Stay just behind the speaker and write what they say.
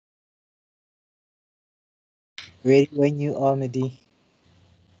Ready when you are, Mehdi.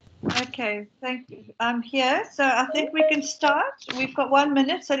 Okay, thank you. I'm here, so I think we can start. We've got 1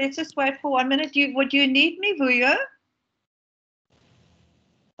 minute, so let's just wait for 1 minute. Would you need me, Vuyo?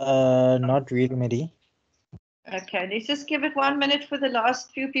 Not really, Mehdi. Okay, let's just give it 1 minute for the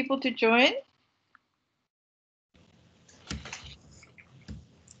last few people to join.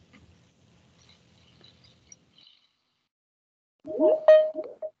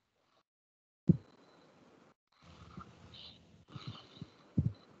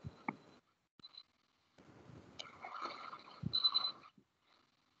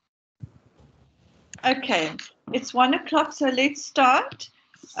 Okay, it's 1 o'clock, so let's start.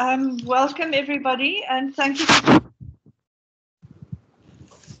 Welcome everybody, and thank you.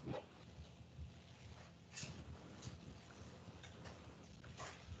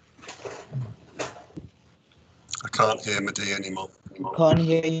 I can't hear Mehdi anymore. Can't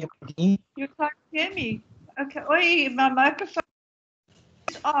hear you, Mehdi. You can't hear me. Okay, oi, my microphone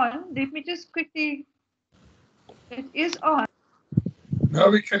is on. Let me just quickly. It is on. Now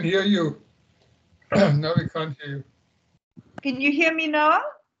we can hear you. Now we can't hear you. Can you hear me now?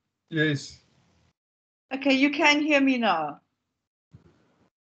 Yes. Okay, you can hear me now.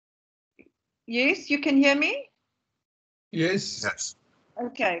 Yes, you can hear me? Yes. Yes.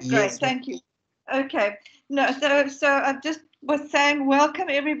 Okay, great. Yes, Thank you. Okay. No, so I just was saying welcome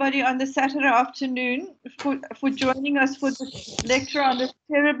everybody on the Saturday afternoon for joining us for this lecture on this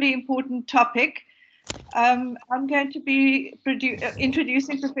terribly important topic. I'm going to be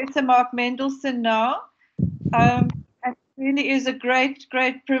introducing Professor Marc Mendelson now. And it really is a great,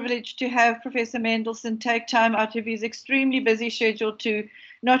 great privilege to have Professor Mendelson take time out of his extremely busy schedule to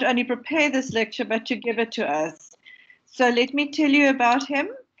not only prepare this lecture, but to give it to us. So let me tell you about him.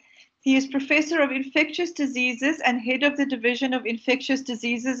 He is Professor of Infectious Diseases and Head of the Division of Infectious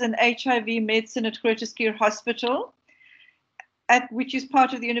Diseases and HIV Medicine at Groote Schuur Hospital, which is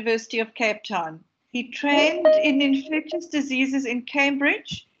part of the University of Cape Town. He trained in infectious diseases in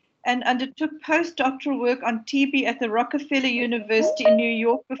Cambridge and undertook postdoctoral work on TB at the Rockefeller University in New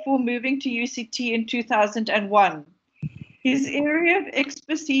York before moving to UCT in 2001. His area of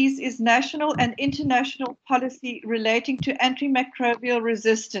expertise is national and international policy relating to antimicrobial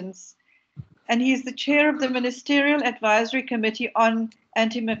resistance, and he is the chair of the Ministerial Advisory Committee on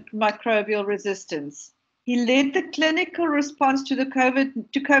Antimicrobial Resistance. He led the clinical response to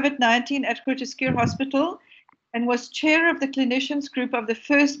COVID-19 at Groote Schuur Hospital and was chair of the Clinicians Group of the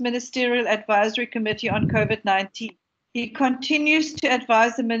first Ministerial Advisory Committee on COVID-19. He continues to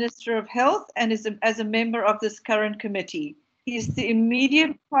advise the Minister of Health and is as a member of this current committee. He is the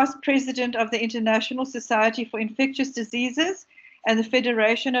immediate past president of the International Society for Infectious Diseases and the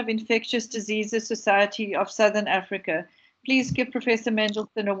Federation of Infectious Diseases Society of Southern Africa. Please give Professor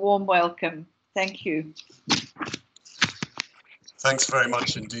Mendelson a warm welcome. Thank you. Thanks very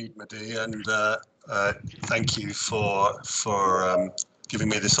much indeed, Mehdi, and thank you for giving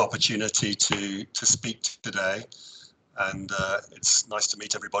me this opportunity to speak today. And it's nice to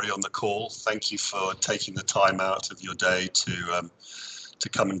meet everybody on the call. Thank you for taking the time out of your day to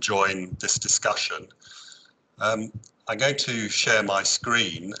come and join this discussion. I'm going to share my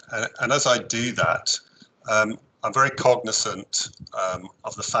screen, and as I do that, I'm very cognizant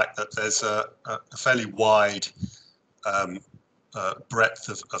of the fact that there's a fairly wide breadth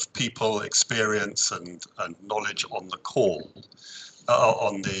of people, experience, and knowledge on the call,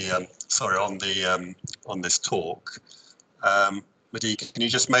 on this talk. Mehdi, can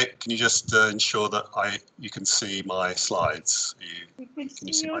you just ensure that you can see my slides? We can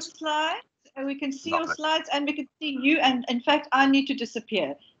see your slides. We can see Lovely. your slides, and we can see you. And in fact, I need to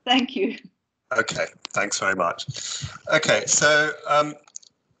disappear. Thank you. Okay, thanks very much. Okay, so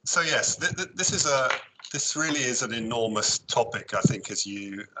yes, this really is an enormous topic, I think,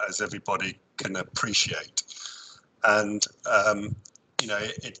 as everybody can appreciate, and you know,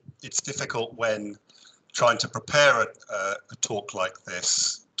 it's difficult when trying to prepare a talk like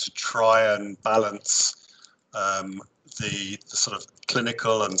this to try and balance the sort of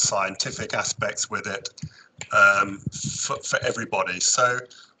clinical and scientific aspects with it for everybody. So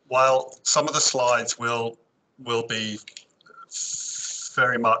while some of the slides will be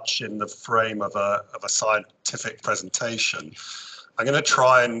very much in the frame of a scientific presentation, I'm going to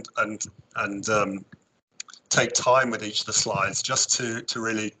try and take time with each of the slides just to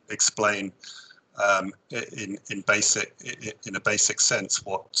really explain in a basic sense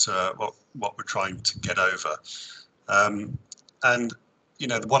what we're trying to get over. And you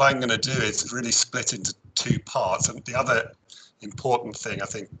know, what I'm going to do is really split into two parts. And the other important thing I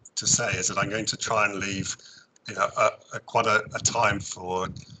think to say is that I'm going to try and leave, you know, quite a time for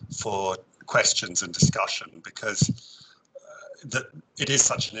questions and discussion, because it is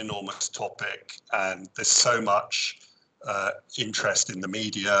such an enormous topic, and there's so much interest in the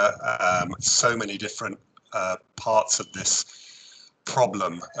media, so many different parts of this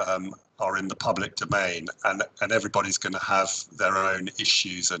problem are in the public domain, and everybody's going to have their own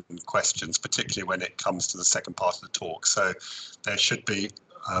issues and questions, particularly when it comes to the second part of the talk. So there should be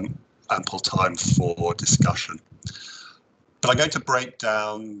ample time for discussion. But I'm going to break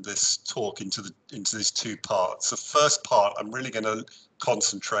down this talk into these two parts. The first part, I'm really going to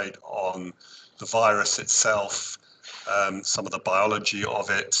concentrate on the virus itself, some of the biology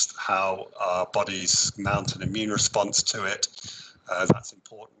of it, how our bodies mount an immune response to it. That's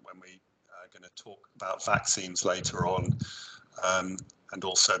important when we are going to talk about vaccines later on, and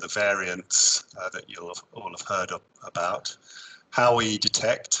also the variants that you'll all have heard about. How we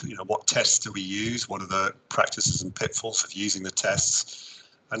detect, what tests do we use? What are the practices and pitfalls of using the tests?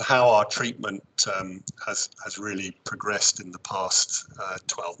 And how our treatment has really progressed in the past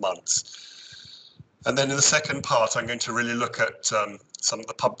 12 months. And then in the second part, I'm going to really look at some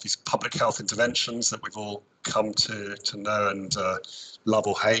of these public health interventions that we've all come to know and love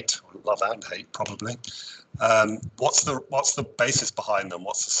or hate, or love and hate probably. What's the basis behind them?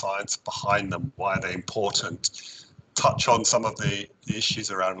 What's the science behind them? Why are they important? Touch on some of the issues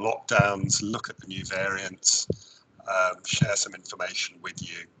around lockdowns, look at the new variants, share some information with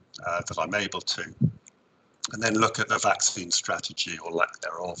you that I'm able to, and then look at the vaccine strategy or lack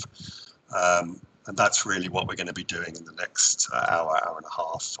thereof. And that's really what we're going to be doing in the next hour and a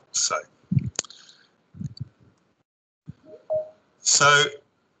half or so. So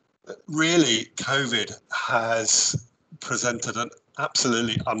really, COVID has presented an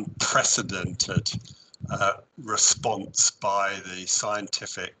absolutely unprecedented response by the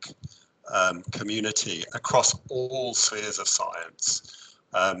scientific community across all spheres of science,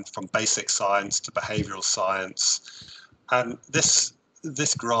 from basic science to behavioral science. And this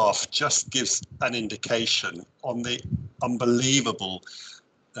graph just gives an indication on the unbelievable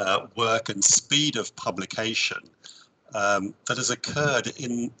work and speed of publication that has occurred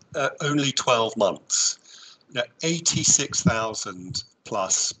in only 12 months. 86,000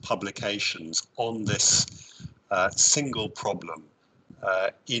 plus publications on this single problem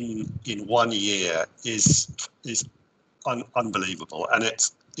in 1 year is unbelievable, and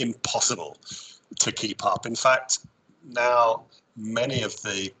it's impossible to keep up. In fact, now many of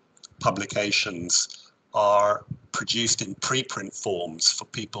the publications are produced in preprint forms for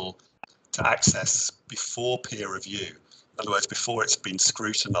people to access before peer review. In other words, before it's been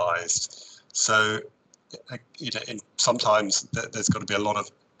scrutinized. So sometimes there's got to be a lot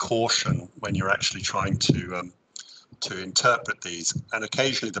of caution when you're actually trying to interpret these, and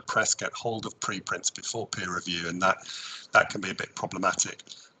occasionally the press get hold of preprints before peer review, and that can be a bit problematic.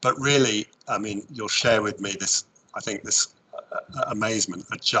 But really, I mean, you'll share with me this amazement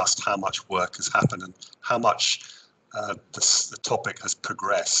at just how much work has happened and how much the topic has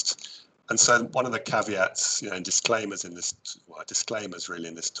progressed. And so one of the caveats, and disclaimers in this, disclaimers really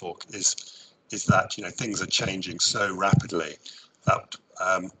in this talk is that things are changing so rapidly that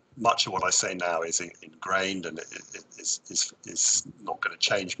much of what I say now is ingrained, and it is not going to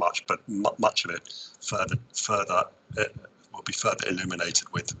change much. But much of it further will be further illuminated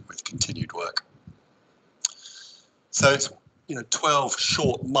with continued work. So it's 12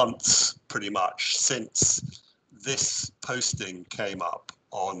 short months pretty much since this posting came up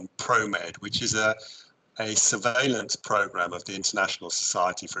on ProMed, which is a surveillance program of the International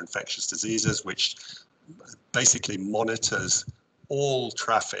Society for Infectious Diseases, which basically monitors all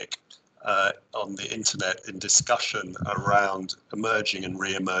traffic on the internet in discussion around emerging and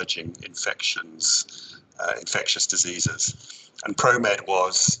re-emerging infections, infectious diseases. And ProMed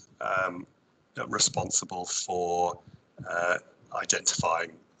was responsible for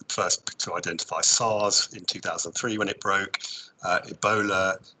first to identify SARS in 2003 when it broke,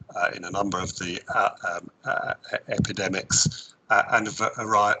 Ebola in a number of the epidemics, and a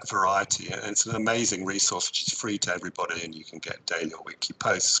variety. And it's an amazing resource which is free to everybody, and you can get daily or weekly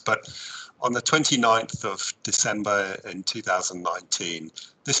posts. But on the 29th of December in 2019,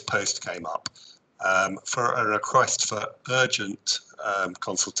 this post came up for a request for urgent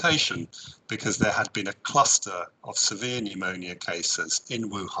consultation, because there had been a cluster of severe pneumonia cases in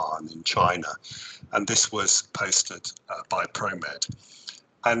Wuhan in China, and this was posted by ProMed.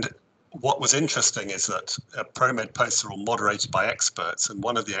 And what was interesting is that ProMed posts are all moderated by experts, and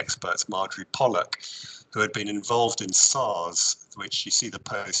one of the experts, Marjorie Pollock, who had been involved in SARS, which you see the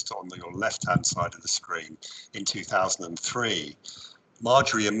post on your left-hand side of the screen, in 2003,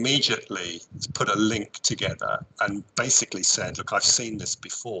 Marjorie immediately put a link together and basically said, look, I've seen this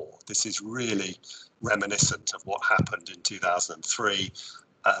before. This is really reminiscent of what happened in 2003,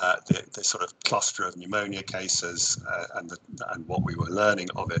 the sort of cluster of pneumonia cases and what we were learning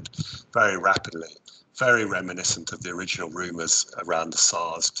of it very rapidly, very reminiscent of the original rumours around the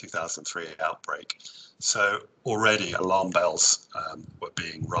SARS 2003 outbreak. So already alarm bells were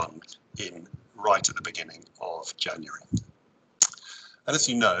being rung right at the beginning of January. And as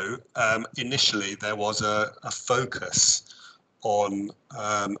you know, initially there was a focus on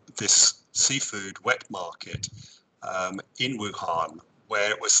this seafood wet market in Wuhan,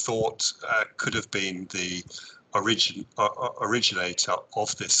 where it was thought could have been the originator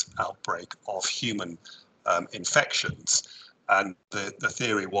of this outbreak of human infections. And the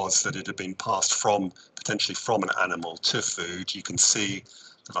theory was that it had been passed potentially from an animal to food. You can see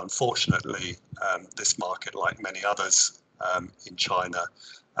that unfortunately this market, like many others in China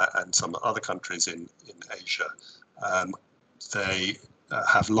and some other countries in Asia, they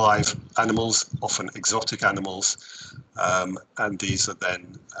have live animals, often exotic animals, and these are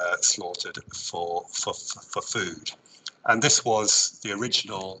then slaughtered for food. And this was the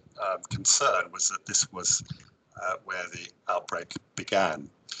original concern, was that this was where the outbreak began.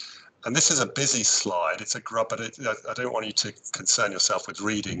 And this is a busy slide. It's a grub, but I don't want you to concern yourself with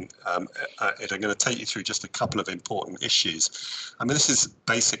reading it. I'm going to take you through just a couple of important issues. I mean, this is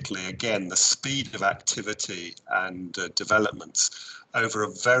basically, again, the speed of activity and developments over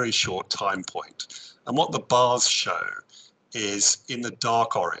a very short time point. And what the bars show is in the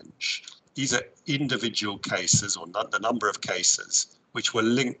dark orange, these are individual cases, or the number of cases, which were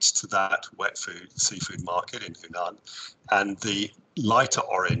linked to that seafood market in Hunan. And the lighter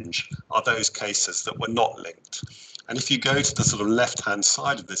orange are those cases that were not linked. And if you go to the sort of left-hand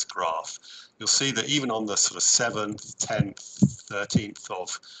side of this graph, you'll see that even on the sort of 7th, 10th,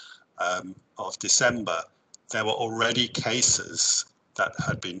 13th of December, there were already cases that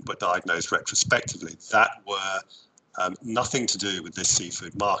were diagnosed retrospectively that were nothing to do with this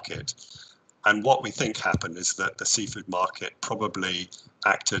seafood market. And what we think happened is that the seafood market probably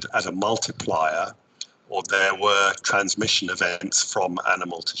acted as a multiplier, or there were transmission events from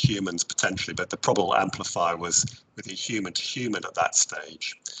animal to humans potentially, but the probable amplifier was with a human to human at that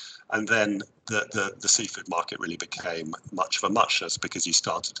stage. And then the seafood market really became much of a muchness because you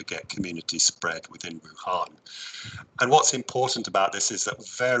started to get community spread within Wuhan. And what's important about this is that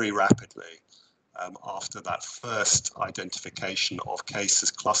very rapidly, after that first identification of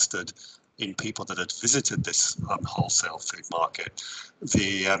cases clustered in people that had visited this wholesale food market,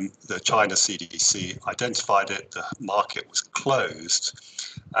 the China CDC identified it, the market was closed,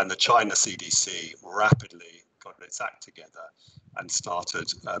 and the China CDC rapidly got its act together and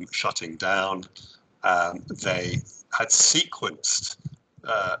started shutting down. They had sequenced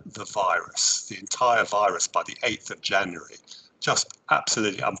the virus, the entire virus, by the 8th of January, just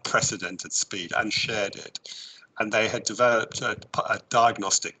absolutely unprecedented speed, and shared it. And they had developed a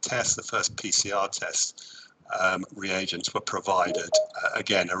diagnostic test, the first PCR test. Reagents were provided,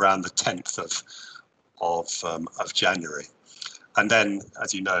 again, around the 10th of January. And then,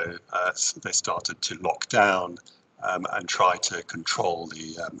 as you know, they started to lock down and try to control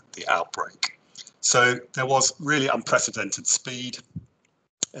the outbreak. So there was really unprecedented speed.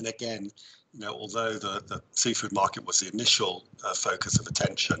 And again, you know, although the seafood market was the initial focus of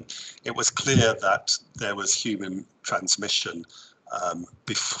attention, it was clear that there was human transmission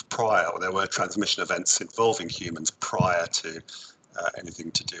prior, or there were transmission events involving humans prior to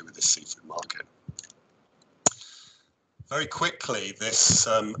anything to do with the seafood market. Very quickly,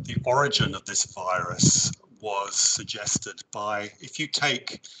 the origin of this virus was suggested by, if you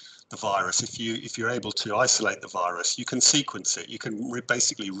take the virus, if you're able to isolate the virus, you can sequence it. You can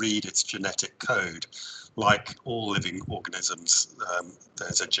basically read its genetic code. Like all living organisms,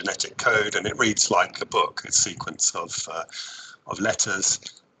 there's a genetic code, and it reads like a book, a sequence of letters.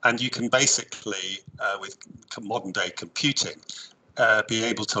 And you can basically, with modern day computing, be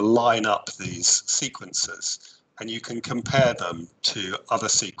able to line up these sequences, and you can compare them to other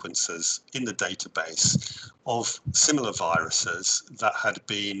sequences in the database of similar viruses that had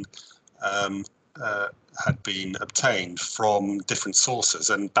been obtained from different sources.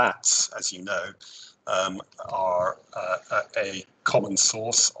 And bats, as you know, are a common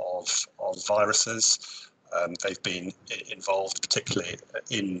source of viruses. They've been involved particularly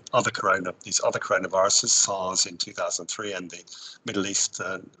in these other coronaviruses, SARS in 2003 and the Middle East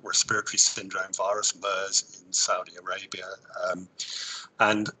respiratory syndrome virus, MERS in Saudi Arabia.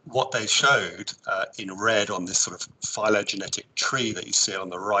 And what they showed in red on this sort of phylogenetic tree that you see on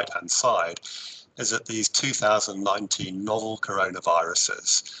the right-hand side is that these 2019 novel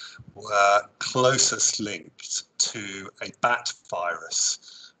coronaviruses were closest linked to a bat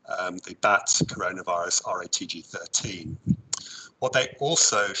virus, the bat coronavirus RATG13. What they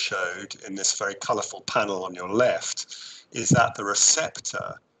also showed in this very colourful panel on your left is that the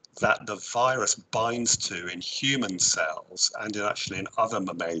receptor that the virus binds to in human cells and actually in other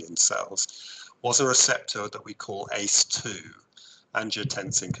mammalian cells was a receptor that we call ACE2,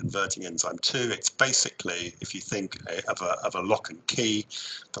 angiotensin converting enzyme 2. It's basically, if you think of a lock and key,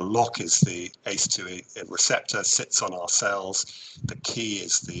 the lock is the ACE2 receptor, sits on our cells. The key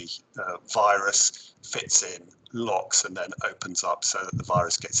is the virus, fits in, locks, and then opens up so that the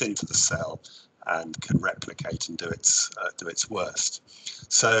virus gets into the cell and can replicate and do its worst.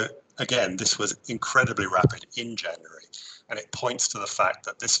 So again, this was incredibly rapid in January, and it points to the fact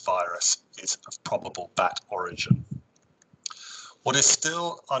that this virus is of probable bat origin. What is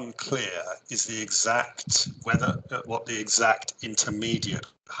still unclear is the exact what the exact intermediate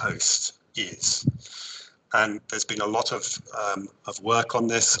host is. And there's been a lot of work on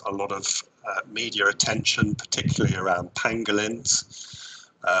this, a lot of media attention, particularly around pangolins.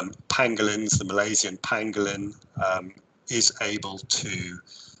 Pangolins, the Malaysian pangolin, is able to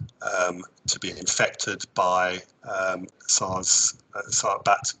be infected by SARS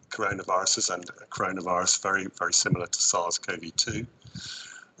bat coronaviruses and a coronavirus very, very similar to SARS-CoV-2.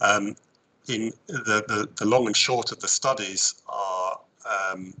 In the long and short of the studies are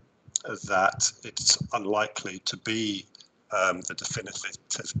that it's unlikely to be the definitive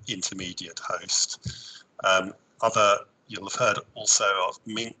intermediate host. You'll have heard also of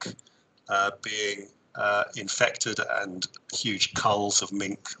mink being infected, and huge culls of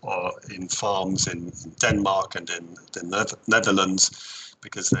mink or in farms in Denmark and in the Netherlands,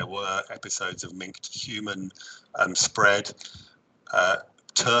 because there were episodes of mink to human spread.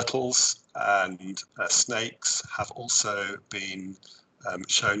 Turtles and snakes have also been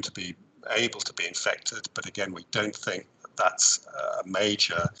shown to be able to be infected, but again, we don't think that's a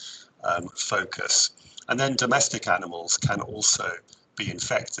major focus. And then domestic animals can also be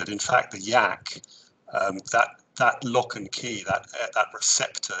infected. In fact, the yak, that lock and key, that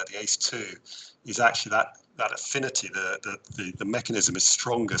receptor, the ACE2, is actually that affinity. The mechanism is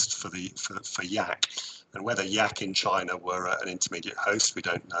strongest for yak, and whether yak in China were an intermediate host, we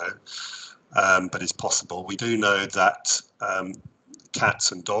don't know, but it's possible. We do know that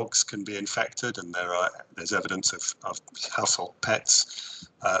cats and dogs can be infected, and there's evidence of household pets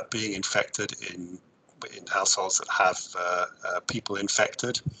being infected in households that have people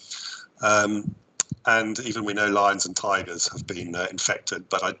infected. And even we know lions and tigers have been infected,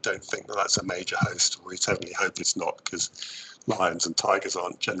 but I don't think that that's a major host. We certainly hope it's not, because lions and tigers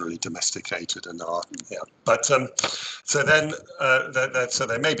aren't generally domesticated and are. Yeah. But so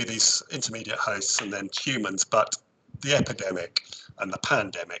there may be these intermediate hosts and then humans, but the epidemic and the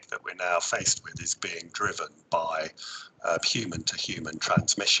pandemic that we're now faced with is being driven by human-to-human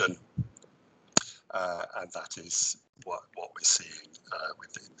transmission, and that is what we're seeing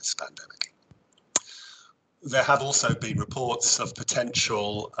within this pandemic. There have also been reports of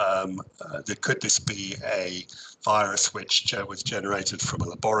potential could this be a virus which was generated from a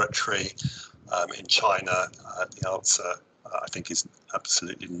laboratory in China? The answer, I think, is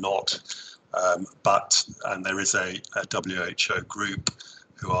absolutely not. And there is a WHO group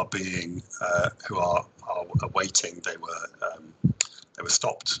who are awaiting. They were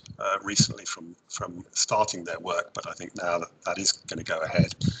stopped recently from starting their work, but I think now that is going to go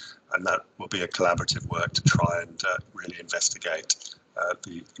ahead, and that will be a collaborative work to try and really investigate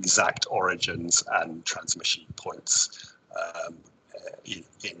the exact origins and transmission points in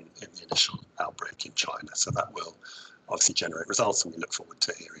the initial outbreak in China. So that will obviously generate results, and we look forward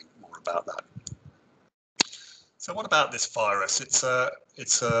to hearing more about that. So what about this virus?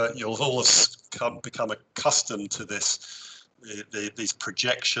 You'll all become accustomed to these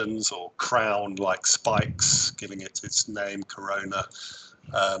projections or crown-like spikes, giving it its name,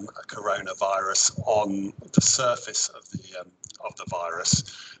 a coronavirus, on the surface of the virus.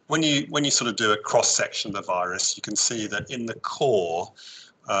 When you sort of do a cross-section of the virus, you can see that in the core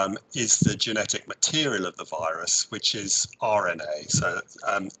is the genetic material of the virus, which is RNA. So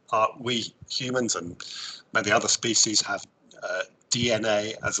we humans and many other species have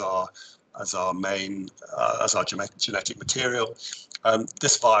DNA as our main genetic material.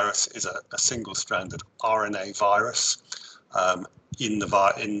 This virus is a single-stranded RNA virus.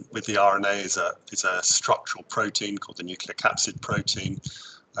 With the RNA is a structural protein called the nucleocapsid protein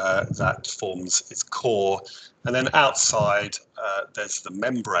that forms its core, and then outside there's the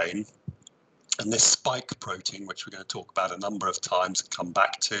membrane, and this spike protein, which we're going to talk about a number of times and come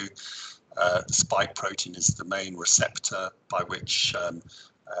back to. Spike protein is the main receptor by which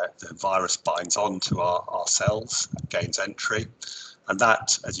the virus binds onto our cells, gains entry, and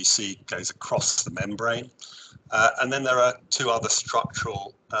that, as you see, goes across the membrane. And then there are two other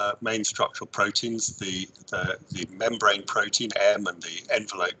main structural proteins, the membrane protein M and the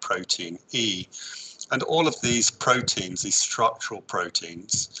envelope protein E. And all of these proteins, these structural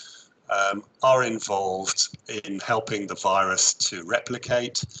proteins, are involved in helping the virus to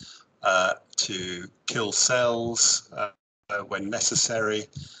replicate, to kill cells when necessary,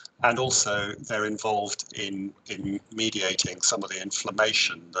 and also they're involved in mediating some of the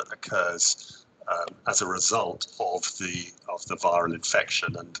inflammation that occurs as a result of the viral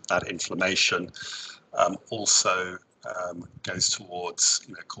infection, and that inflammation also goes towards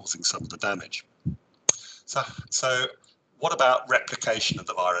causing some of the damage. So what about replication of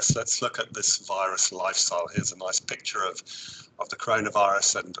the virus? Let's look at this virus life cycle. Here's a nice picture of the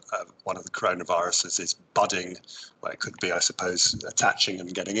coronavirus, and one of the coronaviruses is budding. Well, it could be, I suppose, attaching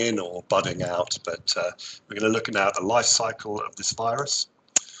and getting in, or budding out, but we're going to look now at the life cycle of this virus.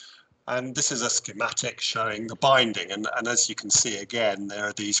 And this is a schematic showing the binding, and as you can see again, there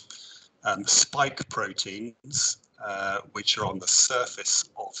are these spike proteins which are on the surface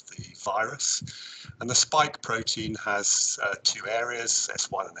of the virus. And the spike protein has two areas,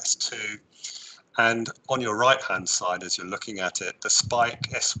 S1 and S2. And on your right-hand side, as you're looking at it, the spike,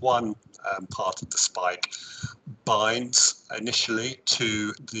 S1 part of the spike, binds initially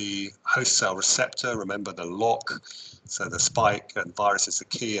to the host cell receptor. Remember the lock. So the spike and virus is the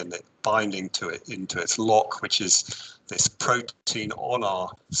key, and it binding to it into its lock, which is this protein on our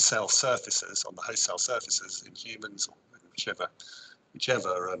cell surfaces, on the host cell surfaces in humans or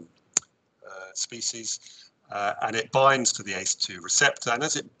whichever species, and it binds to the ACE2 receptor. And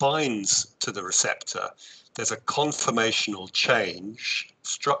as it binds to the receptor, there's a conformational change,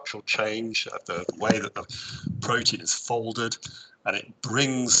 structural change of the way that the protein is folded, and it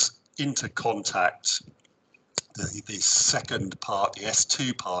brings into contact the second part, the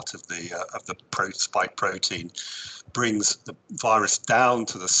S2 part of the spike protein, brings the virus down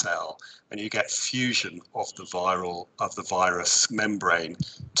to the cell, and you get fusion of the virus membrane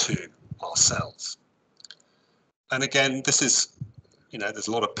to our cells. And again, this is, there's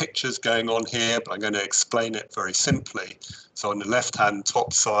a lot of pictures going on here, but I'm going to explain it very simply. So on the left-hand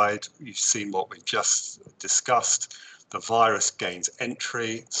top side, you've seen what we've just discussed. The virus gains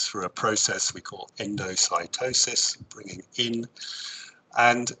entry through a process we call endocytosis, bringing in.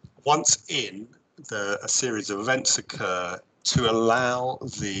 And once in, a series of events occur to allow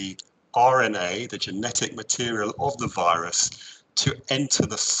the RNA, the genetic material of the virus, to enter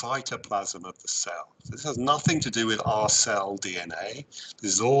the cytoplasm of the cell. So this has nothing to do with our cell DNA.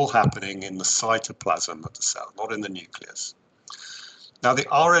 This is all happening in the cytoplasm of the cell, not in the nucleus. Now, the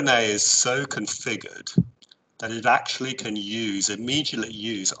RNA is so configured that it actually can immediately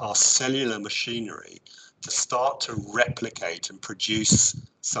use our cellular machinery to start to replicate and produce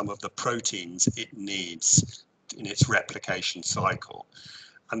some of the proteins it needs in its replication cycle.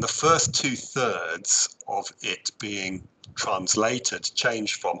 And the first 2/3 of it being translated,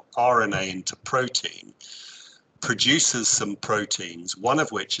 changed from RNA into protein, produces some proteins, one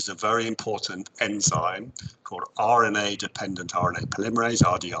of which is a very important enzyme called RNA-dependent RNA polymerase,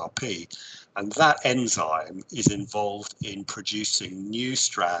 RDRP. And that enzyme is involved in producing new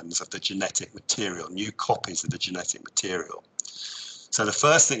strands of the genetic material, new copies of the genetic material. So the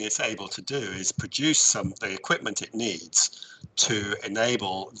first thing it's able to do is produce the equipment it needs to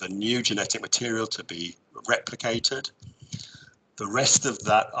enable the new genetic material to be replicated. The rest of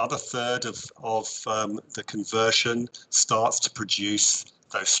that other third of the conversion starts to produce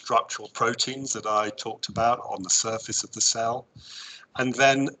those structural proteins that I talked about on the surface of the cell. And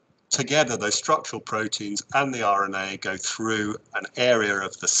then together, those structural proteins and the RNA go through an area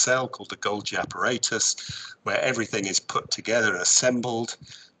of the cell called the Golgi apparatus, where everything is put together and assembled.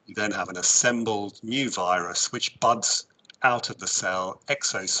 You then have an assembled new virus, which buds out of the cell,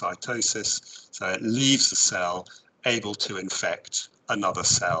 exocytosis, so it leaves the cell, able to infect another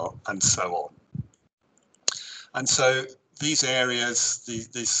cell, and so on. And so these areas,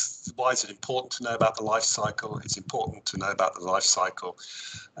 why is it important to know about the life cycle? It's important to know about the life cycle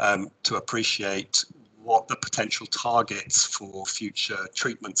to appreciate what the potential targets for future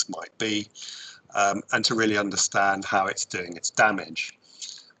treatments might be, and to really understand how it's doing its damage.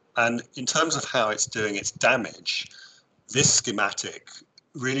 And in terms of how it's doing its damage, this schematic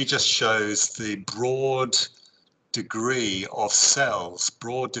really just shows the broad degree of cells,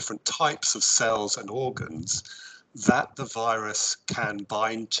 broad different types of cells and organs that the virus can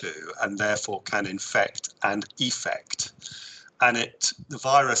bind to and therefore can infect and effect. and the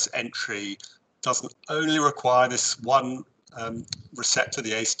virus entry doesn't only require this one receptor,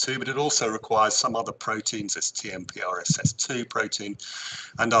 the ACE2, but it also requires some other proteins, this TMPRSS2 protein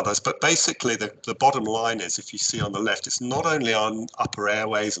and others. But basically the bottom line is, if you see on the left, it's not only on upper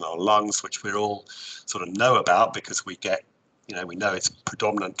airways and our lungs, which we all sort of know about because we get, we know it's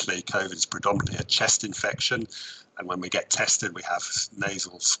predominantly, COVID is predominantly a chest infection. And when we get tested, we have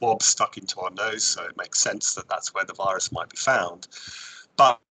nasal swabs stuck into our nose. So it makes sense that that's where the virus might be found.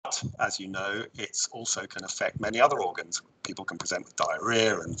 But as you know, it's also can affect many other organs. People can present with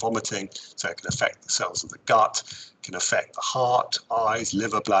diarrhea and vomiting, so it can affect the cells of the gut, can affect the heart, eyes,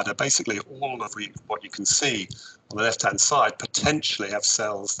 liver, bladder. Basically, all of what you can see on the left-hand side potentially have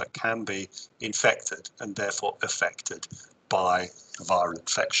cells that can be infected and therefore affected by viral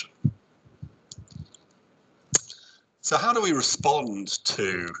infection. So how do we respond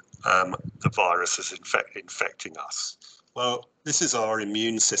to the viruses infecting us? Well, this is our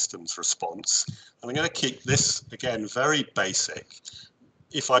immune system's response. And I'm going to keep this, again, very basic.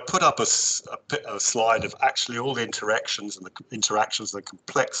 If I put up a slide of actually all the interactions and the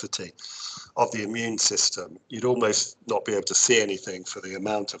complexity of the immune system, you'd almost not be able to see anything for the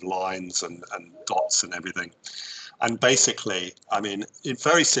amount of lines and dots and everything. And basically, I mean,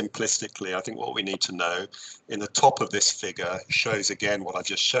 very simplistically, I think what we need to know in the top of this figure shows again what I've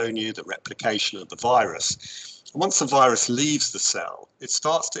just shown you, the replication of the virus. Once the virus leaves the cell, it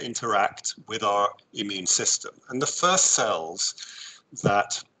starts to interact with our immune system. And the first cells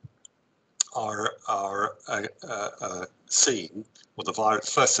that are seen, or the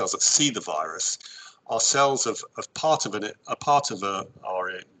first cells that see the virus, are cells of part of our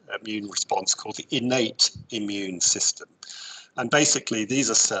immune response called the innate immune system. And basically, these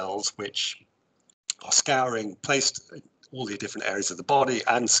are cells which are placed in all the different areas of the body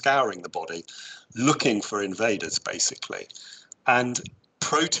and scouring the body, looking for invaders, basically. And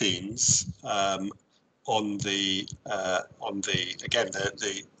proteins the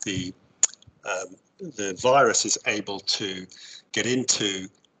virus is able to get into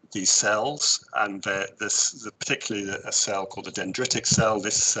these cells, and particularly a cell called the dendritic cell.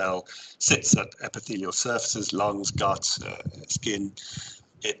 This cell sits at epithelial surfaces, lungs, gut, skin.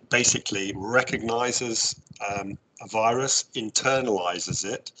 It basically recognizes a virus, internalizes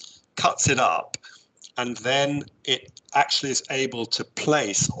it, cuts it up, and then it actually is able to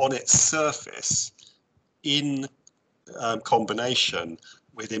place on its surface, in combination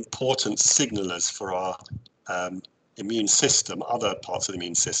with important signalers for our immune system, other parts of the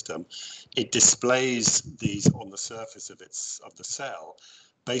immune system, it displays these on the surface of the cell,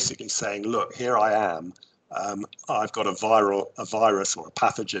 basically saying, look, here I am, I've got a virus or a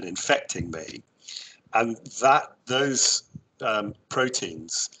pathogen infecting me. And those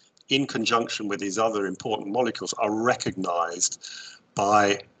proteins, in conjunction with these other important molecules, are recognized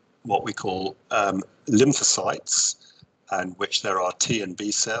by what we call lymphocytes, and which there are T and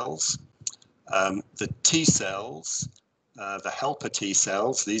B cells. The T cells, the helper T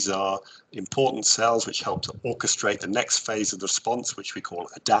cells, these are important cells which help to orchestrate the next phase of the response, which we call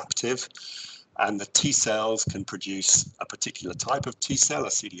adaptive. And the T cells can produce a particular type of T cell, a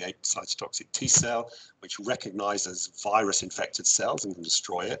CD8 cytotoxic T cell, which recognizes virus-infected cells and can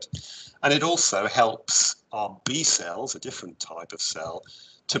destroy it. And it also helps our B cells, a different type of cell,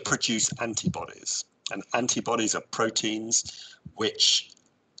 to produce antibodies. And antibodies are proteins which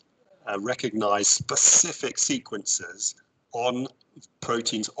recognize specific sequences on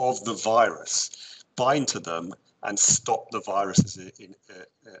proteins of the virus, bind to them, and stop the viruses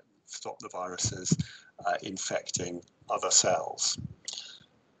infecting other cells.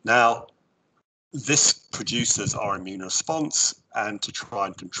 Now, this produces our immune response and to try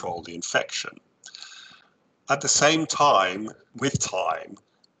and control the infection. At the same time, with time,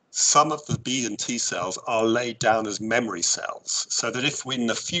 some of the B and T cells are laid down as memory cells, so that if in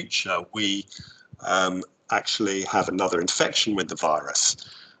the future we actually have another infection with the virus,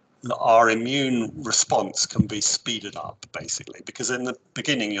 our immune response can be speeded up, basically, because in the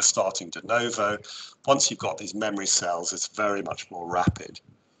beginning you're starting de novo. Once you've got these memory cells, it's very much more rapid.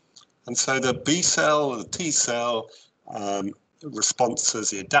 And so the B cell, the T cell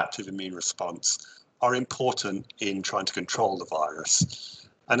responses, the adaptive immune response, are important in trying to control the virus.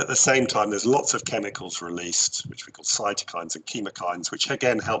 And at the same time, there's lots of chemicals released, which we call cytokines and chemokines, which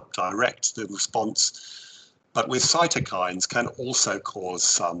again help direct the response. But with cytokines can also cause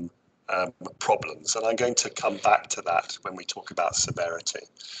some problems. And I'm going to come back to that when we talk about severity.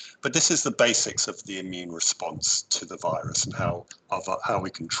 But this is the basics of the immune response to the virus and how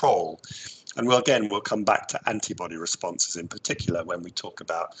we control. And we'll come back to antibody responses in particular when we talk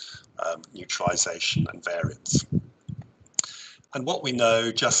about neutralization and variants. And what we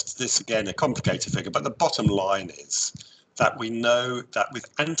know, just this again, a complicated figure, but the bottom line is that we know that with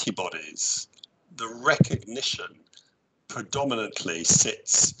antibodies, the recognition predominantly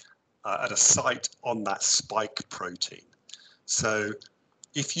sits at a site on that spike protein. So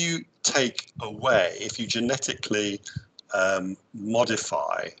if you take away, if you genetically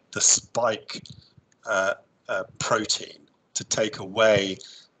modify the spike protein to take away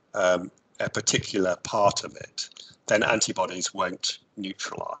a particular part of it, then antibodies won't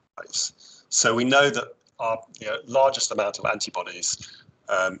neutralize. So we know that our largest amount of antibodies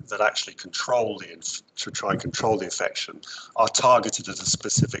that actually try and control the infection are targeted at a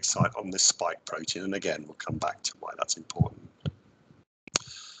specific site on this spike protein. And again, we'll come back to why that's important.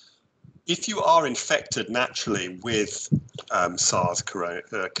 If you are infected naturally with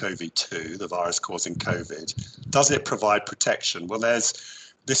SARS-CoV-2, the virus causing COVID, does it provide protection? Well,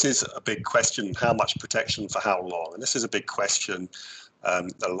 this is a big question, how much protection for how long? And this is a big question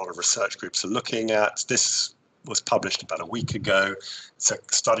that a lot of research groups are looking at. This was published about a week ago. It's a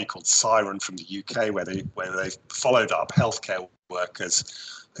study called Siren from the UK where they've followed up healthcare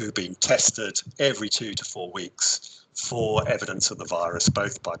workers who've been tested every 2 to 4 weeks for evidence of the virus,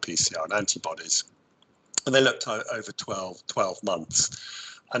 both by PCR and antibodies. And they looked over 12 months.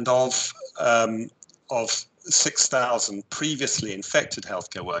 And of 6,000 previously infected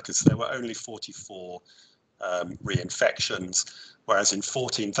healthcare workers, there were only 44 reinfections, whereas in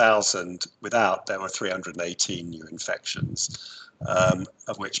 14,000 without, there were 318 new infections,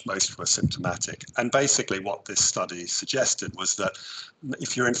 of which most were symptomatic. And basically what this study suggested was that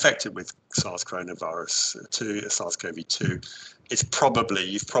if you're infected with SARS-CoV-2,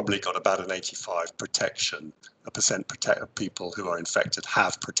 you've probably got about an 85% protection, of people who are infected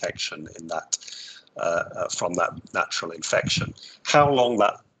have protection in that from that natural infection. How long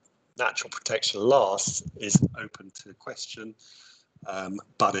that natural protection lasts is open to question,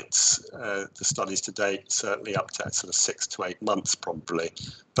 but it's the studies to date certainly up to sort of 6 to 8 months probably,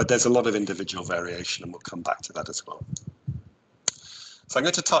 but there's a lot of individual variation and we'll come back to that as well. So I'm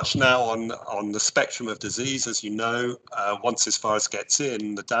going to touch now on the spectrum of disease. As you know, once this virus gets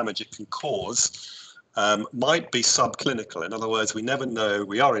in, the damage it can cause might be subclinical. In other words, we never know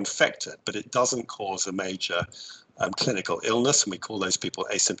we are infected, but it doesn't cause a major clinical illness, and we call those people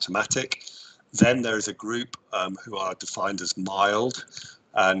asymptomatic. Then there is a group who are defined as mild,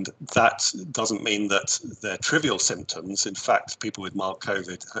 and that doesn't mean that they're trivial symptoms. In fact, people with mild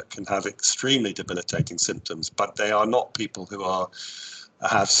COVID can have extremely debilitating symptoms, but they are not people who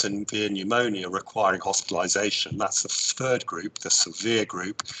have severe pneumonia requiring hospitalization. That's the third group, the severe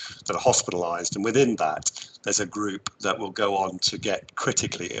group, that are hospitalized. And within that, there's a group that will go on to get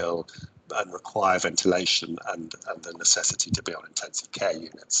critically ill and require ventilation and the necessity to be on intensive care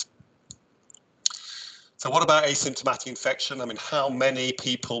units. So what about asymptomatic infection? I mean, how many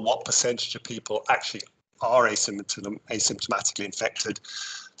people, what percentage of people actually are asymptomatically infected?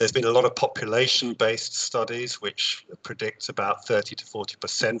 There's been a lot of population-based studies which predict about 30 to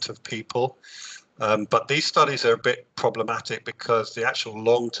 40% of people. But these studies are a bit problematic because the actual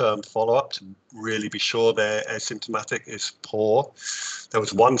long-term follow-up to really be sure they're asymptomatic is poor. There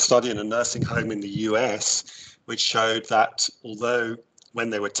was one study in a nursing home in the US which showed that although when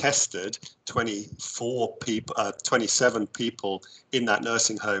they were tested, 27 people in that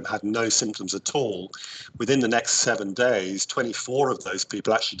nursing home had no symptoms at all. Within the next 7 days, 24 of those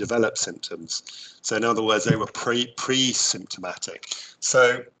people actually developed symptoms. So in other words, they were pre-symptomatic.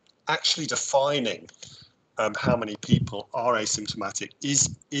 So actually defining how many people are asymptomatic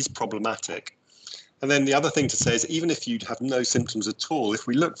is problematic. And then the other thing to say is even if you have no symptoms at all, if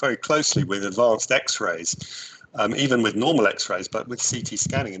we look very closely with advanced x-rays, even with normal x-rays, but with CT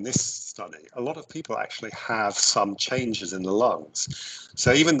scanning in this study, a lot of people actually have some changes in the lungs.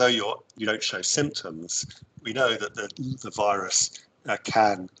 So even though you don't show symptoms, we know that the virus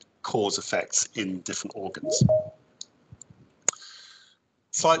can cause effects in different organs.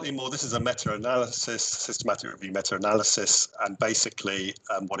 Slightly more, this is a meta-analysis, systematic review meta-analysis, and basically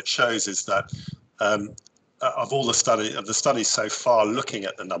what it shows is that of all the studies so far looking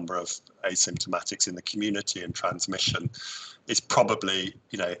at the number of asymptomatics in the community and transmission, is probably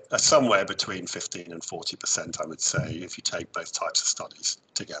somewhere between 15 and 40%, I would say, if you take both types of studies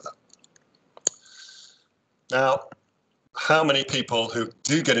together. Now, how many people who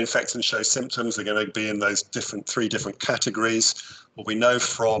do get infected and show symptoms are going to be in those three different categories? Well, we know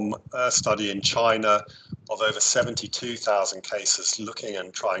from a study in China of over 72,000 cases looking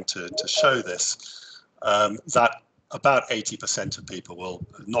and trying to show this, that about 80% of people will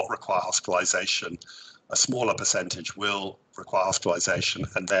not require hospitalization. A smaller percentage will require hospitalization,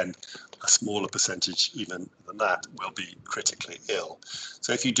 and then a smaller percentage even than that will be critically ill.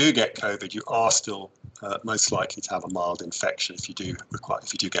 So if you do get COVID, you are still most likely to have a mild infection if you do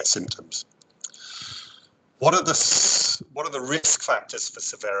get symptoms. What are the risk factors for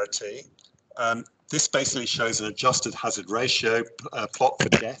severity? This basically shows an adjusted hazard ratio plot for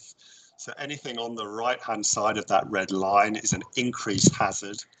death. So anything on the right-hand side of that red line is an increased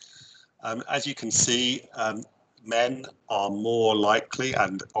hazard. As you can see, men are more likely,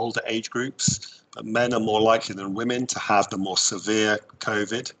 and older age groups, but men are more likely than women to have the more severe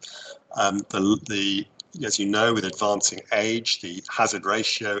COVID. As you know, with advancing age, the hazard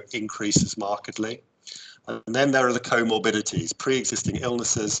ratio increases markedly. And then there are the comorbidities, pre-existing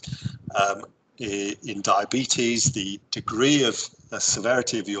illnesses. In diabetes, the degree of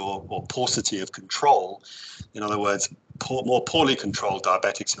severity of or paucity of control, in other words, more poorly controlled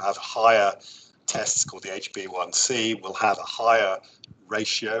diabetics who have higher tests called the HbA1c will have a higher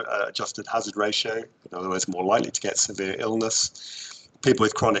ratio, adjusted hazard ratio, in other words, more likely to get severe illness. People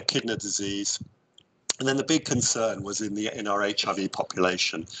with chronic kidney disease. And then the big concern was in our HIV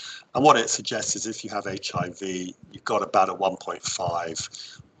population. And what it suggests is if you have HIV, you've got about a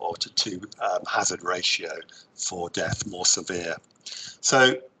 1.5 or to 2 hazard ratio for death, more severe.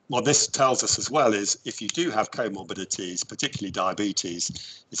 So what this tells us as well is if you do have comorbidities, particularly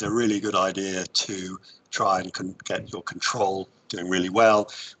diabetes, it's a really good idea to try and get your control doing really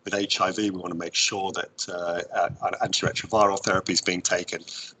well. With HIV, we want to make sure that antiretroviral therapy is being taken.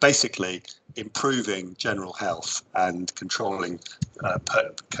 Basically, improving general health and controlling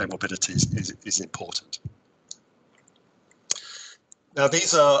comorbidities is important. Now,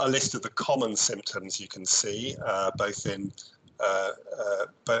 these are a list of the common symptoms you can see, both in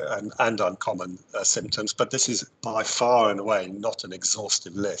and uncommon symptoms, but this is by far and away not an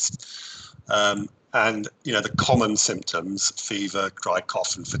exhaustive list. And the common symptoms, fever, dry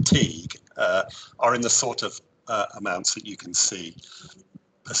cough and fatigue, are in the sort of amounts that you can see,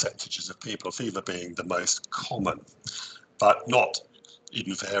 percentages of people, fever being the most common, but not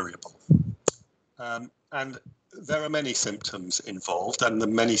invariable. And there are many symptoms involved, and the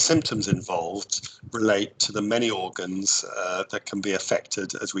many symptoms involved relate to the many organs that can be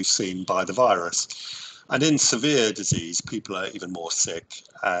affected, as we've seen, by the virus. And in severe disease, people are even more sick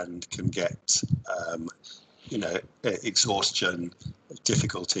and can get, exhaustion,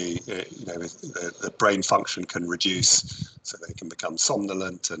 difficulty. The brain function can reduce, so they can become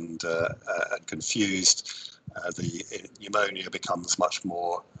somnolent and confused. The pneumonia becomes much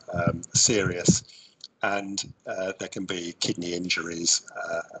more serious. And there can be kidney injuries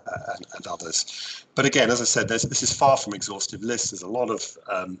and others. But again, as I said, this is far from exhaustive list. There's a lot of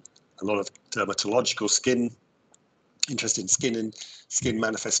dermatological interest in skin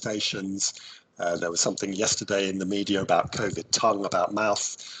manifestations. There was something yesterday in the media about COVID tongue, about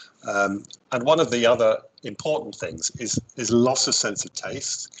mouth. And one of the other important things is loss of sense of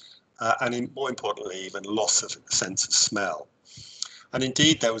taste, and more importantly, even loss of sense of smell. And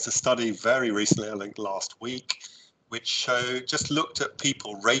indeed, there was a study very recently, I think last week, which looked at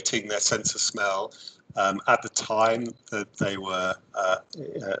people rating their sense of smell at the time that they were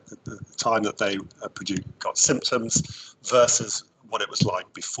got symptoms versus what it was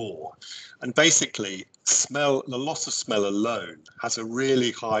like before. And basically, the loss of smell alone has a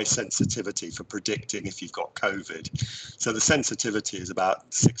really high sensitivity for predicting if you've got COVID. So the sensitivity is about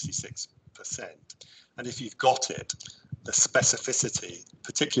 66%. And if you've got it, the specificity,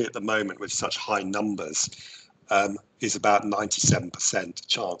 particularly at the moment with such high numbers, is about 97%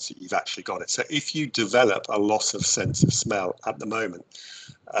 chance that you've actually got it. So if you develop a loss of sense of smell at the moment,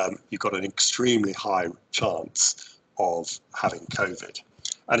 you've got an extremely high chance of having COVID.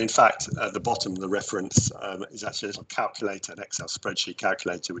 And in fact, at the bottom of the reference is actually a little calculator, an Excel spreadsheet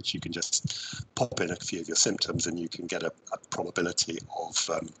calculator, which you can just pop in a few of your symptoms and you can get a probability of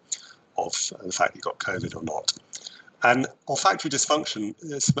the fact you've got COVID or not. And olfactory dysfunction,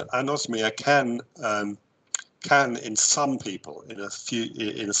 anosmia, can in some people, in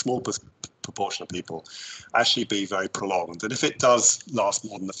a small proportion of people, actually be very prolonged. And if it does last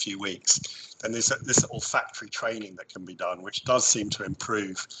more than a few weeks, then there's this olfactory training that can be done, which does seem to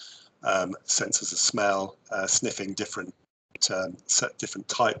improve senses of smell, sniffing different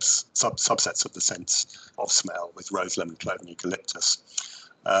types, subsets of the sense of smell with rose, lemon, clove, and eucalyptus.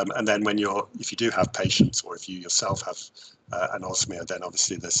 And then if you do have patients, or if you yourself have anosmia, then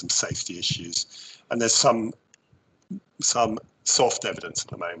obviously there's some safety issues. And there's some soft evidence at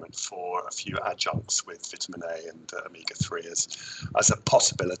the moment for a few adjuncts with vitamin A and omega-3 as a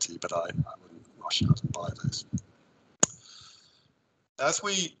possibility, but I wouldn't rush out and buy those. As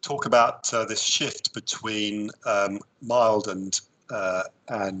we talk about this shift between mild and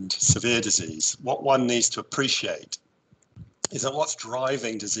and severe disease, what one needs to appreciate is that what's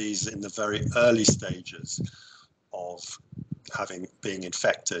driving disease in the very early stages of being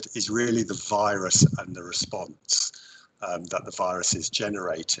infected is really the virus and the response that the virus is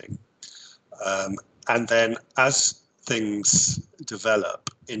generating. And then as things develop,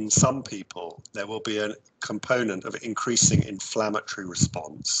 in some people, there will be a component of increasing inflammatory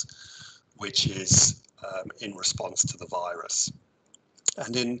response, which is in response to the virus.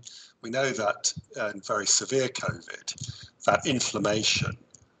 And we know that in very severe COVID, that inflammation,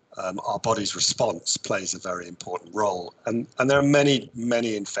 our body's response plays a very important role. And there are many,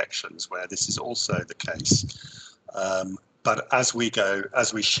 many infections where this is also the case. But as we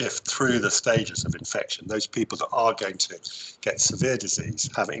shift through the stages of infection, those people that are going to get severe disease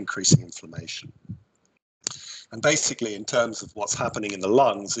have increasing inflammation. And basically, in terms of what's happening in the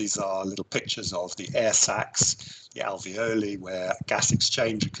lungs, these are little pictures of the air sacs, the alveoli, where gas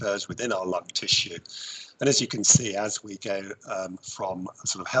exchange occurs within our lung tissue. And as you can see, as we go from a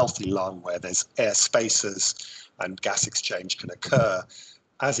sort of healthy lung where there's air spaces and gas exchange can occur,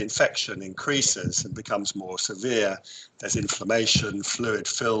 as infection increases and becomes more severe, there's inflammation, fluid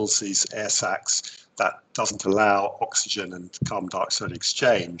fills these air sacs that doesn't allow oxygen and carbon dioxide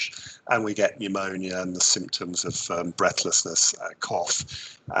exchange, and we get pneumonia and the symptoms of breathlessness,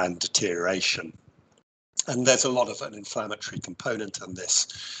 cough, and deterioration. And there's a lot of an inflammatory component in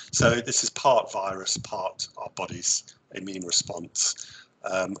this. So this is part virus, part our body's immune response,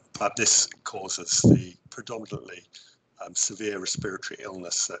 but this causes the predominantly severe respiratory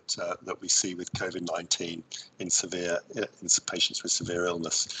illness that we see with COVID-19 in patients with severe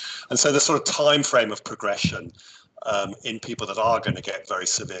illness. And so the sort of time frame of progression in people that are going to get very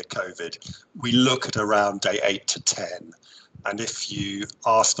severe COVID, we look at around day 8 to 10. And if you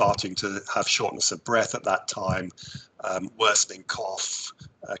are starting to have shortness of breath at that time, worsening cough,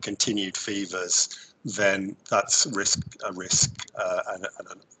 continued fevers, then that's a risk and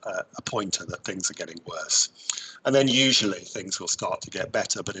a pointer that things are getting worse. And then usually things will start to get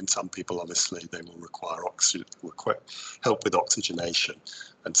better, but in some people, obviously, they will require help with oxygenation,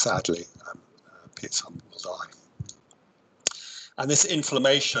 and sadly, some will die. And this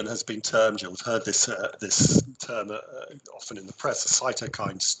inflammation has been termed, you'll have heard this term often in the press, a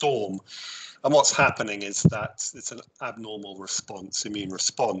cytokine storm. And what's happening is that it's an abnormal response, immune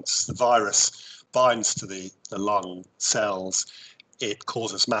response. The virus binds to the lung cells. It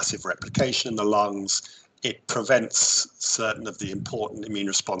causes massive replication in the lungs. It prevents certain of the important immune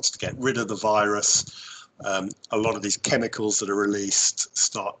response to get rid of the virus. A lot of these chemicals that are released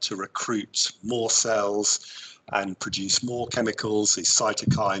start to recruit more cells and produce more chemicals, these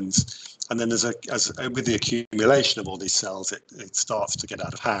cytokines. And then with the accumulation of all these cells, it starts to get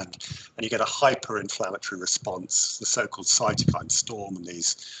out of hand. And you get a hyper-inflammatory response, the so-called cytokine storm, and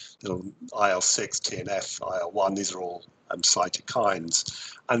these little IL-6, TNF, IL-1, these are all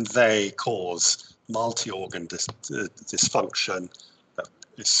cytokines. And they cause multi-organ dysfunction,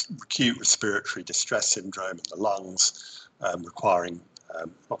 this acute respiratory distress syndrome in the lungs, requiring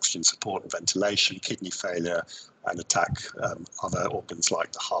oxygen support and ventilation, kidney failure, and attack other organs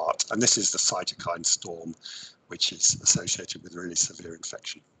like the heart. And this is the cytokine storm, which is associated with really severe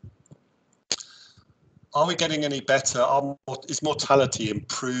infection. Are we getting any better? Is mortality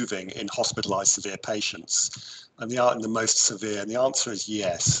improving in hospitalized severe patients? And the most severe, and the answer is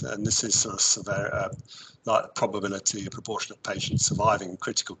yes. And this is sort of severe, like probability, a proportion of patients surviving in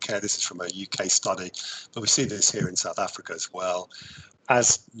critical care. This is from a UK study, but we see this here in South Africa as well.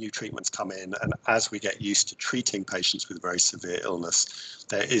 As new treatments come in and as we get used to treating patients with very severe illness,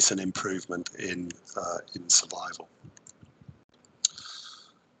 there is an improvement in survival.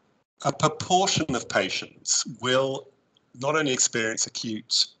 A proportion of patients will not only experience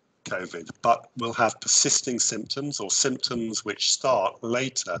acute COVID, but will have persisting symptoms or symptoms which start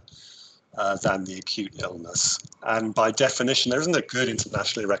later than the acute illness. And by definition, there isn't a good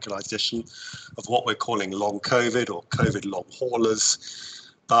internationally recognized definition of what we're calling long COVID or COVID long haulers,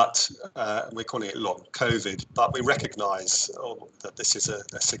 but we're calling it long COVID, but we recognize that this is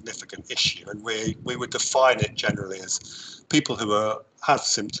a significant issue, and we would define it generally as people who have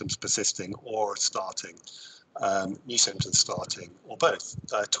symptoms persisting or starting, new symptoms starting, or both,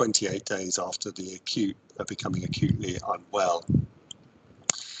 28 days after the becoming acutely unwell.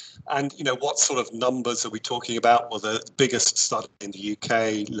 And, what sort of numbers are we talking about? Well, the biggest study in the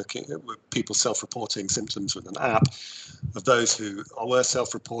UK looking at people self-reporting symptoms with an app, of those who were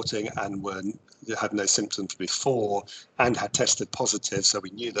self-reporting and had no symptoms before and had tested positive, so we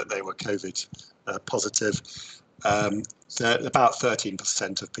knew that they were COVID positive. About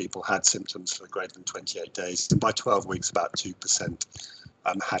 13% of people had symptoms for greater than 28 days, and by 12 weeks, about 2%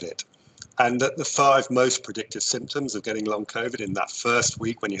 had it. And the 5 most predictive symptoms of getting long COVID in that first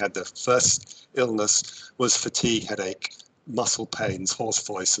week when you had the first illness was fatigue, headache, muscle pains, hoarse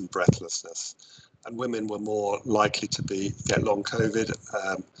voice, and breathlessness. And women were more likely to get long COVID,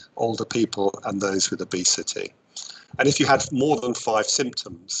 older people and those with obesity. And if you had more than 5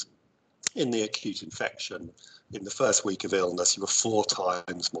 symptoms in the acute infection in the first week of illness, you were 4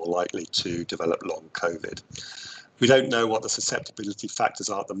 times more likely to develop long COVID. We don't know what the susceptibility factors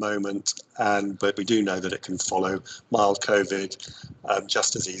are at the moment, but we do know that it can follow mild COVID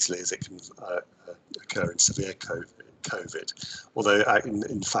just as easily as it can occur in severe COVID. Although,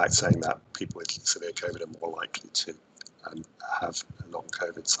 in fact, saying that, people with severe COVID are more likely to have long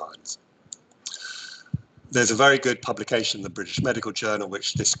COVID signs. There's a very good publication in the British Medical Journal,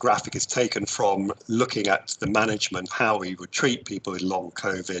 which this graphic is taken from, looking at the management, how we would treat people with long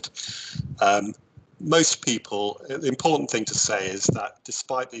COVID. Most people, the important thing to say is that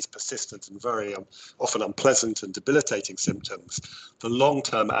despite these persistent and very often unpleasant and debilitating symptoms, the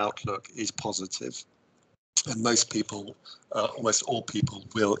long-term outlook is positive. And most people, almost all people,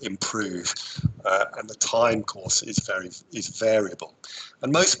 will improve, and the time course is variable.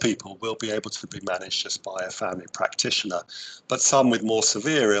 And most people will be able to be managed just by a family practitioner, but some with more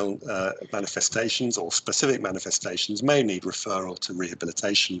severe manifestations or specific manifestations may need referral to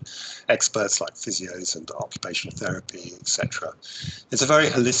rehabilitation experts like physios and occupational therapy, etc. It's a very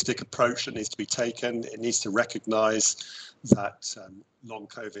holistic approach that needs to be taken. It needs to recognise that long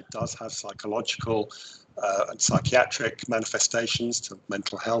COVID does have psychological and psychiatric manifestations to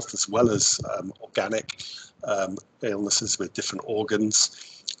mental health, as well as organic illnesses with different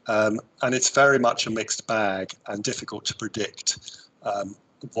organs. And it's very much a mixed bag and difficult to predict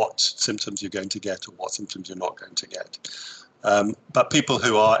what symptoms you're going to get or what symptoms you're not going to get. But people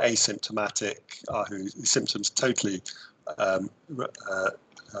who are asymptomatic, whose symptoms totally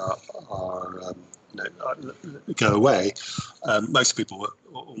go away, most people,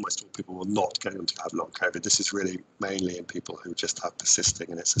 almost all people, will not go on to have long COVID. This is really mainly in people who just have persisting,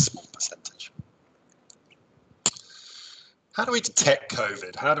 and it's a small percentage. How do we detect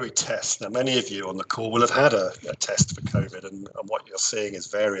COVID? How do we test? Now, many of you on the call will have had a test for COVID, and what you're seeing is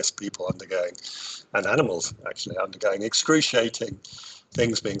various people undergoing, and animals actually undergoing, excruciating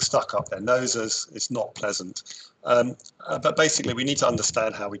things being stuck up their noses. It's not pleasant. But basically, we need to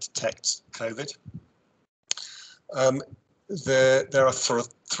understand how we detect COVID. There are sort of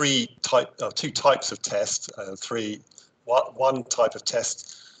two types of tests. One type of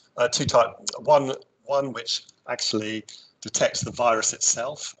test, one which actually detects the virus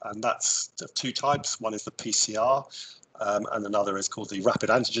itself, and that's of 2 types. One is the PCR, and another is called the rapid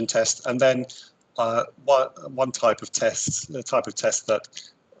antigen test. And then one type of test, the type of test that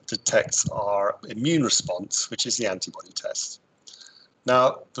detects our immune response, which is the antibody test.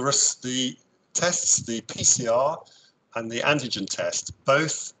 Now, the tests, the PCR and the antigen test,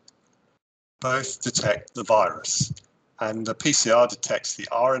 both detect the virus. And the PCR detects the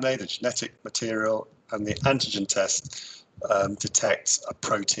RNA, the genetic material, and the antigen test detects a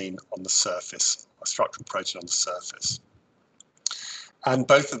protein on the surface, a structural protein on the surface. And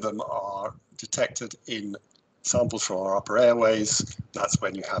both of them are detected in samples from our upper airways. That's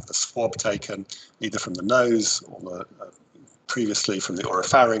when you have the swab taken, either from the nose or previously from the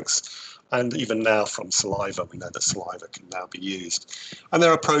oropharynx, and even now from saliva. We know that saliva can now be used. And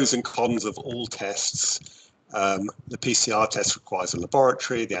there are pros and cons of all tests. The PCR test requires a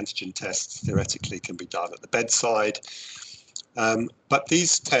laboratory. The antigen test theoretically can be done at the bedside. But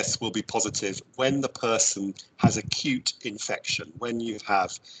these tests will be positive when the person has acute infection, when you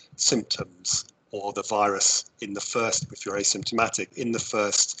have symptoms or the virus in the first, if you're asymptomatic, in the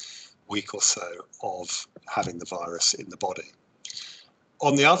first week or so of having the virus in the body.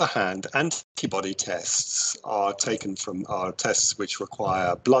 On the other hand, antibody tests are taken from our tests which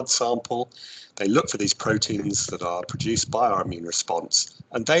require a blood sample. They look for these proteins that are produced by our immune response,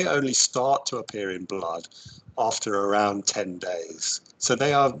 and they only start to appear in blood after around 10 days. So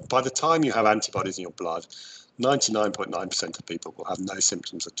they are, by the time you have antibodies in your blood, 99.9% of people will have no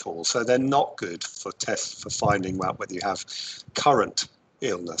symptoms at all. So they're not good for tests for finding out whether you have current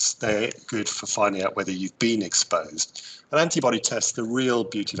illness. They're good for finding out whether you've been exposed. An antibody test, the real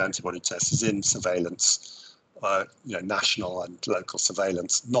beauty of antibody tests is in surveillance, national and local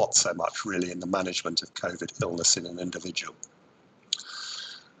surveillance, not so much really in the management of COVID illness in an individual.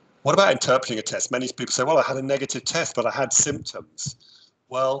 What about interpreting a test? Many people say, well, I had a negative test, but I had symptoms.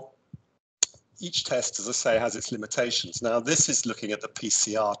 Well, each test, as I say, has its limitations. Now, this is looking at the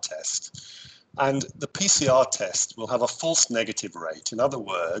PCR test. And the PCR test will have a false negative rate. In other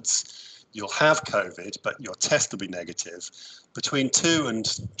words, you'll have COVID, but your test will be negative between 2 and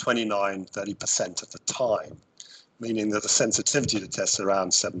 29–30% of the time, meaning that the sensitivity to the test is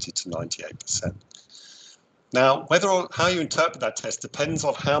around 70 to 98%. Now, whether or how you interpret that test depends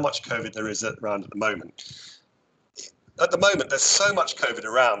on how much COVID there is around at the moment. At the moment, there's so much COVID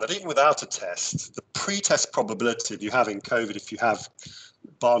around that even without a test, the pre-test probability of you having COVID if you have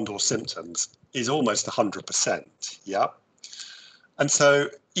Barn-Door symptoms is almost 100%, yeah? And so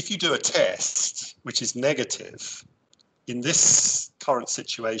if you do a test which is negative in this current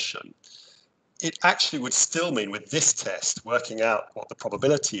situation, it actually would still mean with this test, working out what the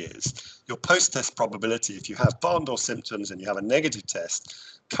probability is, your post-test probability, if you have Barn-Door symptoms and you have a negative test,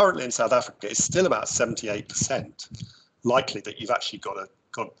 currently in South Africa is still about 78% likely that you've actually got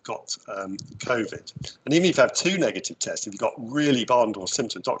COVID. And even if you have 2 negative tests, if you've got really Barn-Door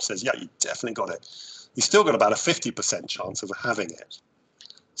symptoms, doctor says, yeah, you definitely got it, you've still got about a 50% chance of having it.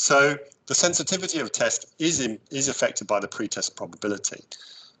 So the sensitivity of a test is affected by the pre-test probability.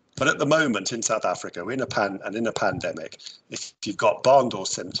 But at the moment in South Africa, we're in a pandemic, if you've got Barn-Door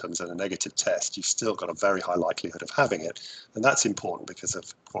symptoms and a negative test, you've still got a very high likelihood of having it. And that's important because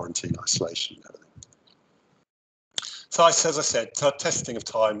of quarantine, isolation, and everything. So as I said, testing of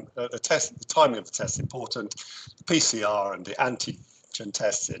time, the timing of the test is important. The PCR and the antigen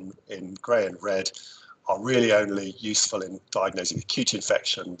tests in grey and red are really only useful in diagnosing acute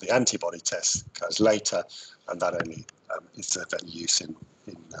infection. The antibody test goes later, and that only is of any use in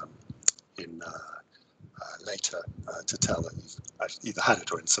later to tell that you've either had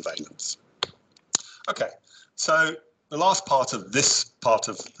it or in surveillance. Okay, so the last part of this part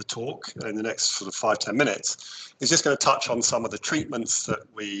of the talk in the next sort of 5–10 minutes is just going to touch on some of the treatments that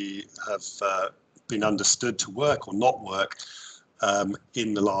we have been understood to work or not work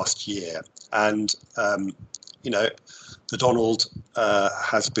in the last year. And, you know, the Donald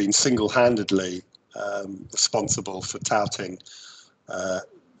has been single-handedly responsible for touting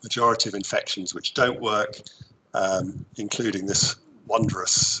majority of infections which don't work, including this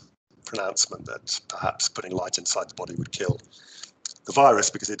wondrous pronouncement that perhaps putting light inside the body would kill the virus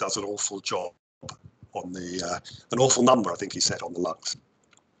because it does an awful job on the, an awful number, I think he said, on the lungs.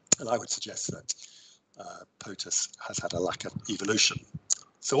 And I would suggest that POTUS has had a lack of evolution.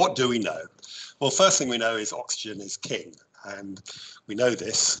 So what do we know? Well, first thing we know is oxygen is king. And we know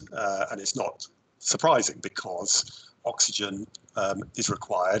this, and it's not surprising because oxygen is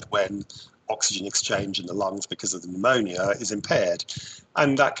required when oxygen exchange in the lungs because of the pneumonia is impaired.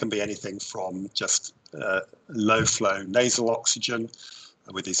 And that can be anything from just low flow nasal oxygen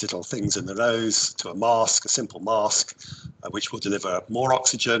with these little things in the nose to a mask, a simple mask, which will deliver more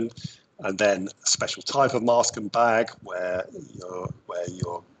oxygen, and then a special type of mask and bag where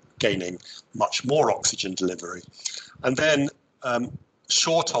you're gaining much more oxygen delivery. And then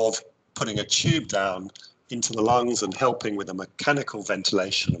short of putting a tube down into the lungs and helping with a mechanical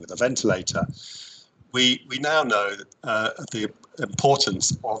ventilation with a ventilator, we now know the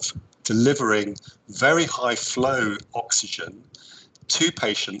importance of delivering very high flow oxygen to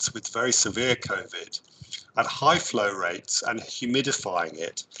patients with very severe COVID at high flow rates and humidifying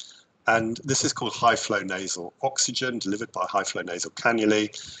it. And this is called high flow nasal oxygen delivered by high flow nasal cannulae.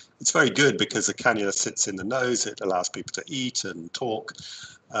 It's very good because the cannula sits in the nose, it allows people to eat and talk.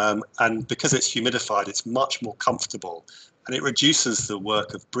 And because it's humidified, it's much more comfortable. And it reduces the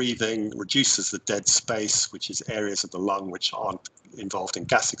work of breathing, reduces the dead space, which is areas of the lung which aren't involved in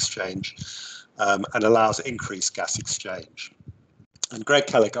gas exchange, and allows increased gas exchange. And Greg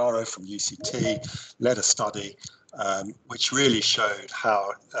Caligaro from UCT led a study which really showed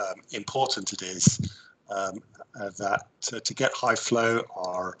how important it is that to get high flow,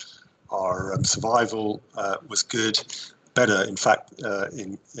 our survival was good, better, in fact, at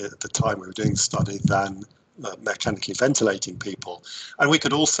the time we were doing the study than mechanically ventilating people. And we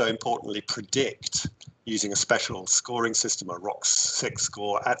could also importantly predict using a special scoring system, a ROX-6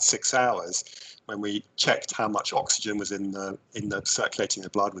 score at 6 hours, when we checked how much oxygen was in the circulating the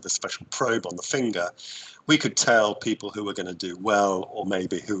blood with a special probe on the finger, we could tell people who were going to do well or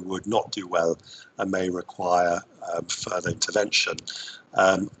maybe who would not do well and may require further intervention.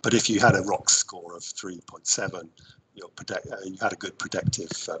 But if you had a ROX score of 3.7, you had a good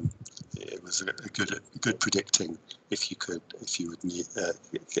predictive. It was a good predicting if you would need,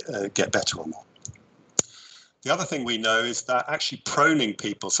 get better or not. The other thing we know is that actually proning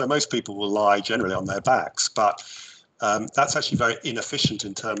people, so most people will lie generally on their backs, but that's actually very inefficient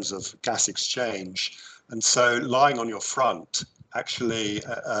in terms of gas exchange. And so lying on your front actually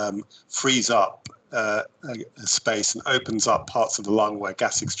frees up space and opens up parts of the lung where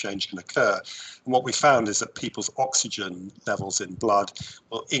gas exchange can occur. And what we found is that people's oxygen levels in blood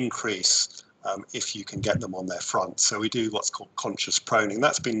will increase if you can get them on their front. So we do what's called conscious proning.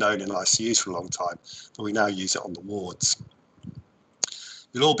 That's been known in ICUs for a long time, but we now use it on the wards.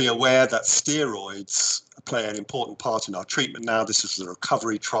 You'll all be aware that steroids play an important part in our treatment now. This is the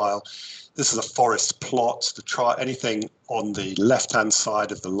recovery trial. This is a forest plot. Anything on the left-hand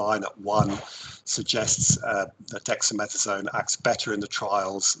side of the line at 1 suggests that dexamethasone acts better in the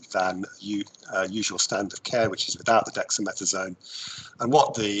trials than usual standard of care, which is without the dexamethasone. And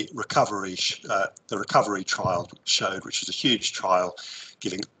what the recovery trial showed, which was a huge trial,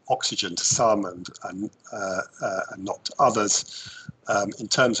 giving oxygen to some and not to others, in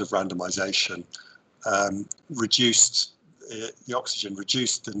terms of randomization, the oxygen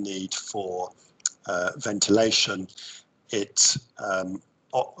reduced the need for ventilation. The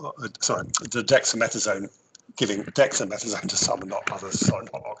dexamethasone, giving dexamethasone to some and not others, sorry,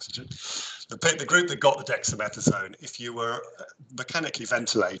 not oxygen. The group that got the dexamethasone, if you were mechanically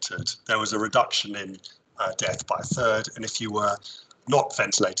ventilated, there was a reduction in death by 1/3, and if you were not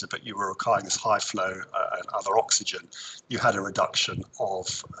ventilated, but you were requiring this high flow and other oxygen, you had a reduction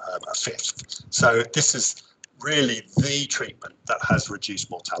of 1/5. So this is really the treatment that has reduced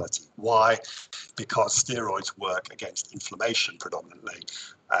mortality. Why? Because steroids work against inflammation predominantly,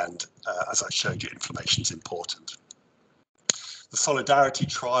 and as I showed you, inflammation is important. The Solidarity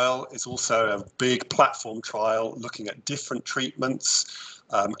trial is also a big platform trial looking at different treatments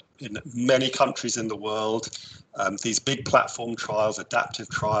in many countries in the world. These big platform trials, adaptive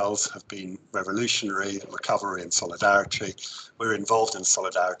trials, have been revolutionary, Recovery and Solidarity. We're involved in the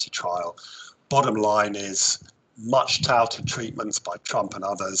Solidarity trial. Bottom line is much touted treatments by Trump and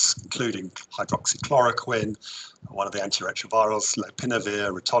others, including hydroxychloroquine, one of the antiretrovirals,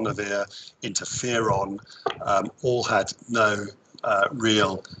 lopinavir, ritonavir, interferon, all had no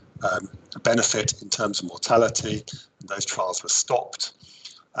real benefit in terms of mortality. Those trials were stopped.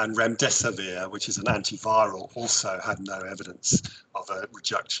 And remdesivir, which is an antiviral, also had no evidence of a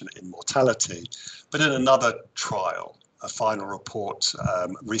reduction in mortality. But in another trial, a final report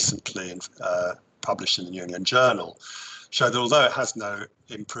recently published in the New England Journal, showed that although it has no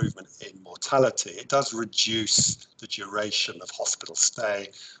improvement in mortality, it does reduce the duration of hospital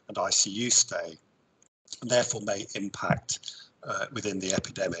stay and ICU stay, and therefore may impact within the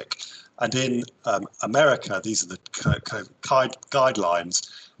epidemic. And in America, these are the guidelines.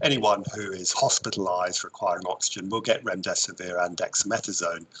 Anyone who is hospitalized requiring oxygen will get remdesivir and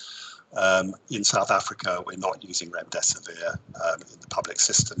dexamethasone. In South Africa, we're not using remdesivir in the public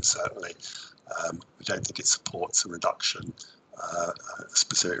system, certainly. We don't think it supports a reduction, a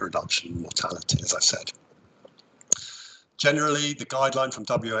specific reduction in mortality, as I said. Generally, the guideline from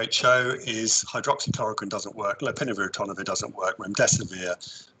WHO is hydroxychloroquine doesn't work, lopinavir, ritonavir doesn't work, remdesivir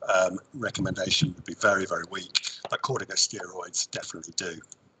recommendation would be very, very weak, but corticosteroids definitely do.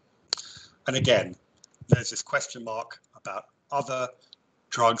 And again, there's this question mark about other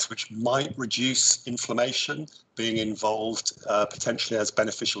drugs which might reduce inflammation being involved potentially as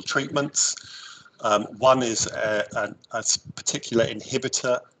beneficial treatments. One is a particular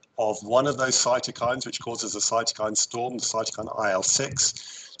inhibitor of one of those cytokines which causes a cytokine storm, the cytokine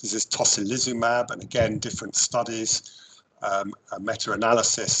IL-6. This is tocilizumab, and again, different studies, a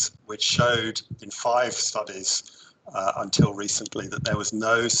meta-analysis which showed in 5 studies until recently that there was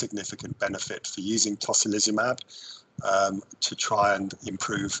no significant benefit for using tocilizumab to try and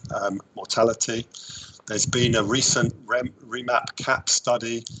improve mortality. There's been a recent REMAP-CAP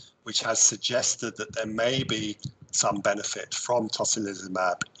study which has suggested that there may be some benefit from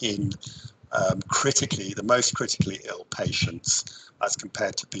tocilizumab in the most critically ill patients as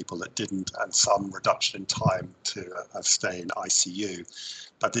compared to people that didn't, and some reduction in time of stay in ICU.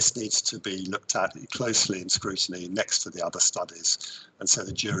 But this needs to be looked at closely in scrutiny next to the other studies. And so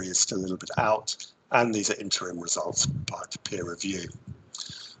the jury is still a little bit out, and these are interim results by peer review.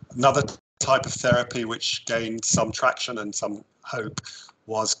 Another type of therapy which gained some traction and some hope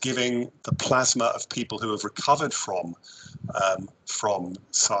was giving the plasma of people who have recovered from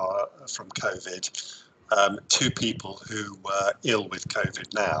COVID to people who were ill with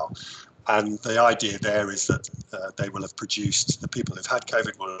COVID now. And the idea there is that they will have produced, the people who've had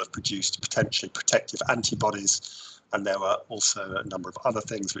COVID will have produced potentially protective antibodies, and there were also a number of other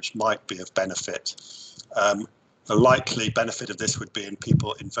things which might be of benefit. The likely benefit of this would be in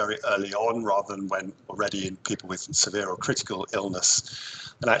people in very early on rather than when already in people with severe or critical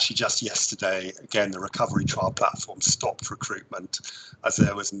illness. And actually just yesterday, again, the recovery trial platform stopped recruitment as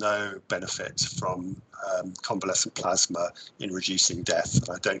there was no benefit from convalescent plasma in reducing death. And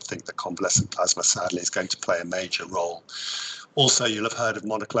I don't think that convalescent plasma, sadly, is going to play a major role. Also, you'll have heard of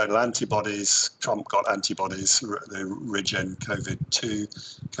monoclonal antibodies. Trump got antibodies, the Regen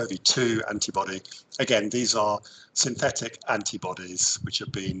COVID-2 antibody. Again, these are synthetic antibodies which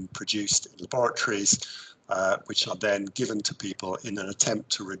have been produced in laboratories, which are then given to people in an attempt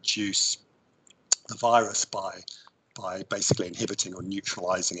to reduce the virus by basically inhibiting or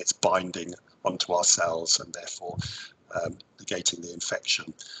neutralizing its binding onto our cells and therefore negating the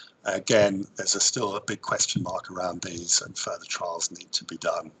infection. Again, there's still a big question mark around these and further trials need to be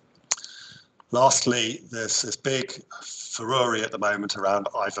done. Lastly, there's this big furore at the moment around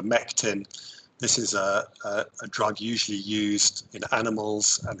ivermectin. This is a drug usually used in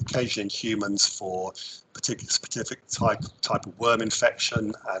animals and occasionally in humans for specific type of worm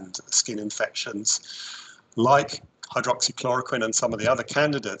infection and skin infections. Like hydroxychloroquine and some of the other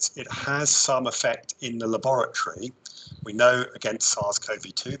candidates, it has some effect in the laboratory. We know against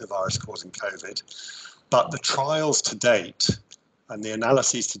SARS-CoV-2, the virus causing COVID, but the trials to date and the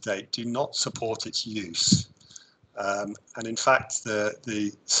analyses to date do not support its use. And in fact,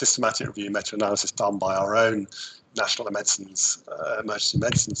 the systematic review meta-analysis done by our own National Emergency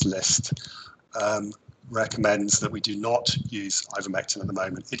Medicines list recommends that we do not use ivermectin at the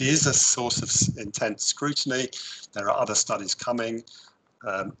moment. It is a source of intense scrutiny. There are other studies coming.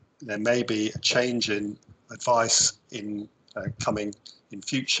 There may be a change in advice coming in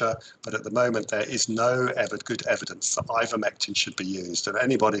future, but at the moment there is no good evidence that ivermectin should be used, and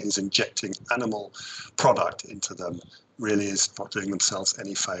anybody who's injecting animal product into them really is not doing themselves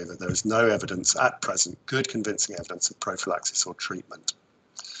any favour. There is no evidence at present, good convincing evidence of prophylaxis or treatment.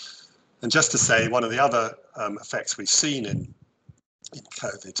 And just to say, one of the other effects we've seen in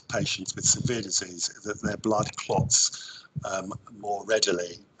COVID patients with severe disease is that their blood clots more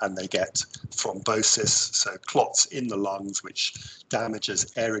readily and they get thrombosis, so clots in the lungs, which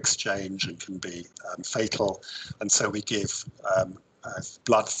damages air exchange and can be fatal. And so we give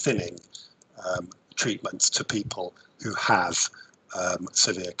blood thinning treatments to people who have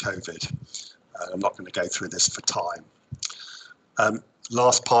severe COVID. I'm not going to go through this for time.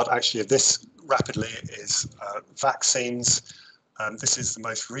 Last part actually of this rapidly is vaccines. This is the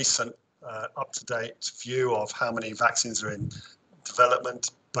most recent up-to-date view of how many vaccines are in development,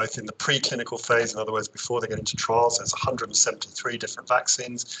 both in the preclinical phase, in other words, before they get into trials. There's 173 different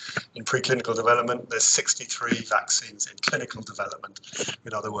vaccines in preclinical development. There's 63 vaccines in clinical development,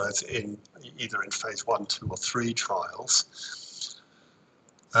 in other words, either in phase 1, 2, or 3 trials.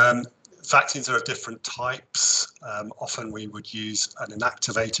 Vaccines are of different types. Often we would use an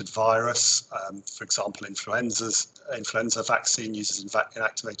inactivated virus. For example, influenza vaccine uses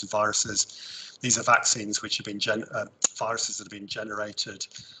inactivated viruses. These are vaccines which have been viruses that have been generated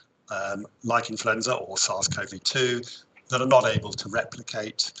like influenza or SARS-CoV-2 that are not able to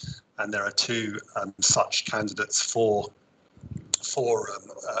replicate. And there are 2 such candidates for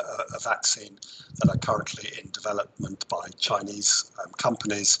a vaccine that are currently in development by Chinese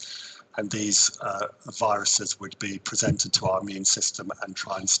companies. And these viruses would be presented to our immune system and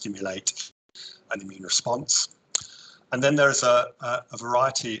try and stimulate an immune response. And then there's a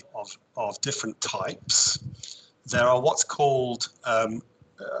variety of different types. There are what's called,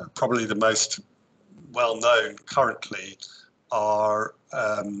 probably the most well-known currently, are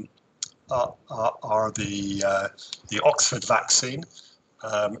the Oxford vaccine,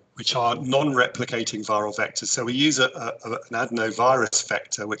 which are non-replicating viral vectors. So we use an adenovirus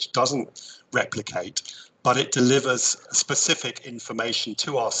vector which doesn't replicate, but it delivers specific information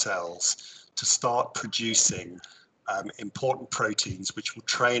to our cells to start producing important proteins which will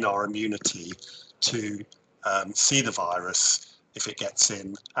train our immunity to see the virus if it gets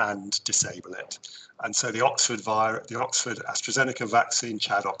in and disable it. And so the Oxford AstraZeneca vaccine,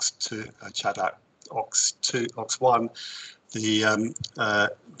 ChAdOx1, the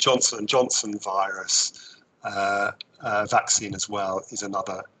Johnson & Johnson virus vaccine as well is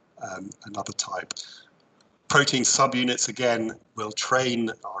another type. Protein subunits, again, will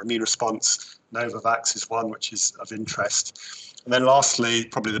train our immune response. Novavax is one which is of interest. And then lastly,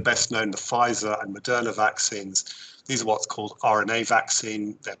 probably the best known, the Pfizer and Moderna vaccines. These are what's called RNA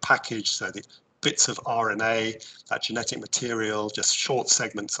vaccine. They're packaged, so the bits of RNA, that genetic material, just short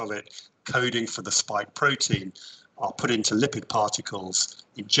segments of it, coding for the spike protein, are put into lipid particles,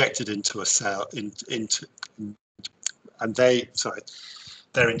 injected into a cell,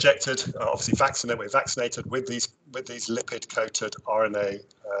 they're injected, obviously vaccinated. We're vaccinated with these lipid-coated RNA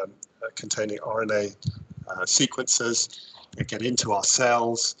containing RNA sequences. They get into our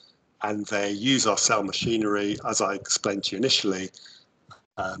cells, and they use our cell machinery, as I explained to you initially,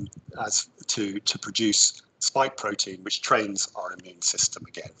 as to produce spike protein, which trains our immune system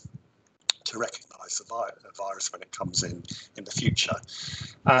again to recognize the virus when it comes in the future.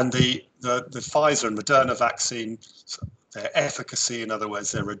 And the Pfizer and Moderna vaccine, their efficacy, in other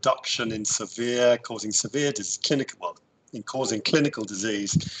words, their reduction in causing clinical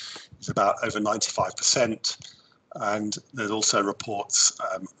disease is about over 95%. And there's also reports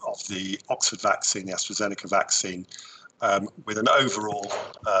of the Oxford vaccine, the AstraZeneca vaccine, with an overall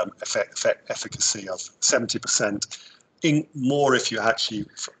efficacy of 70%. More if you actually,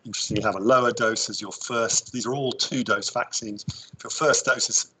 interestingly, have a lower dose as your first. These are all 2-dose vaccines. If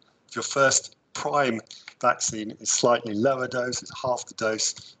your first prime vaccine is slightly lower dose, it's half the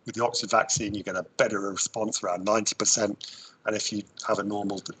dose. With the Oxford vaccine, you get a better response, around 90%. And if you have a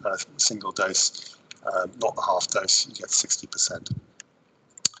normal single dose, not the half dose, you get 60%.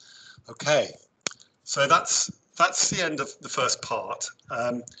 Okay, so that's the end of the first part.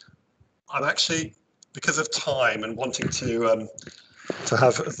 I'm actually, because of time and wanting to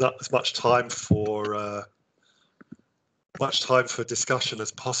have as much time for discussion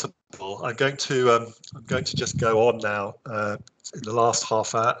as possible, I'm going to just go on now in the last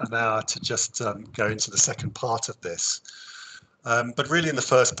an hour to just go into the second part of this. But really, in the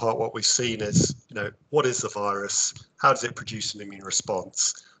first part, what we've seen is, what is the virus? How does it produce an immune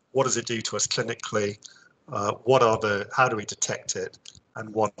response? What does it do to us clinically? How do we detect it?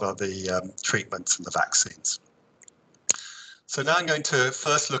 And what are the treatments and the vaccines? So now I'm going to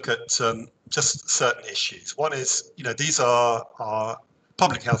first look at just certain issues. One is, these are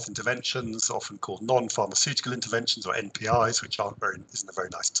public health interventions, often called non-pharmaceutical interventions, or NPIs, which isn't a very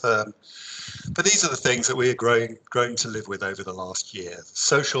nice term. But these are the things that we are growing to live with over the last year.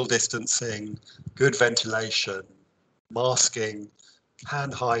 Social distancing, good ventilation, masking,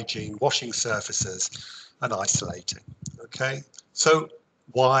 hand hygiene, washing surfaces, and isolating. Okay, so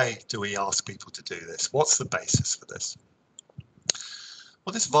why do we ask people to do this? What's the basis for this?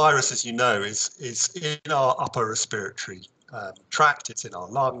 Well, this virus, as you know, is in our upper respiratory tract. It's in our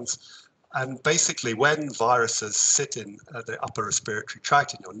lungs. And basically, when viruses sit in the upper respiratory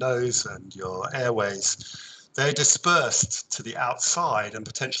tract, in your nose and your airways, they're dispersed to the outside and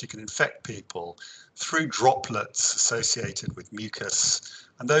potentially can infect people through droplets associated with mucus.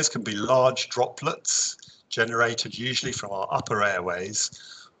 And those can be large droplets generated usually from our upper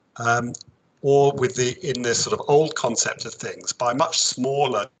airways, or in this sort of old concept of things, by much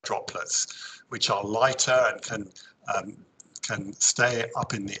smaller droplets, which are lighter and can stay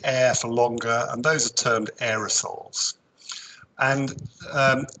up in the air for longer, and those are termed aerosols. And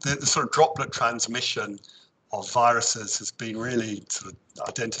the sort of droplet transmission of viruses has been really sort of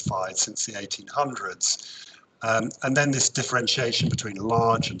identified since the 1800s. And then this differentiation between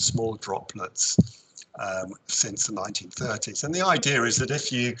large and small droplets since the 1930s. And the idea is that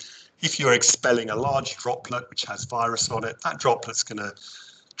if you're expelling a large droplet which has virus on it, that droplet's going to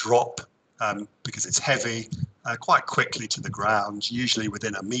drop because it's heavy quite quickly to the ground, usually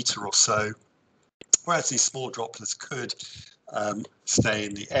within a meter or so, whereas these small droplets could stay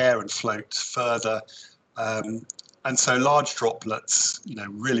in the air and float further. And so large droplets,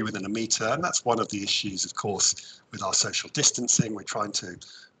 really within a meter, and that's one of the issues, of course, with our social distancing. We're trying to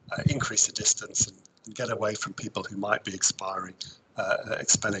increase the distance and get away from people who might be expelling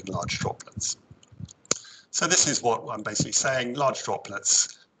large droplets. So this is what I'm basically saying. Large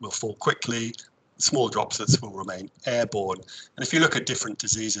droplets will fall quickly. Small droplets will remain airborne. And if you look at different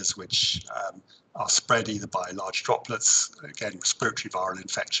diseases which are spread either by large droplets, again, respiratory viral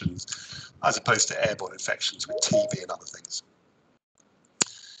infections, as opposed to airborne infections with TB and other things.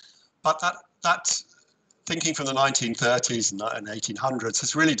 But that thinking from the 1930s and 1800s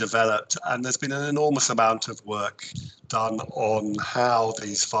has really developed, and there's been an enormous amount of work done on how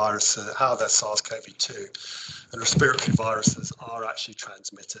these viruses, how their SARS-CoV-2 and respiratory viruses are actually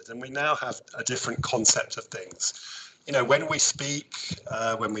transmitted. And we now have a different concept of things. When we speak,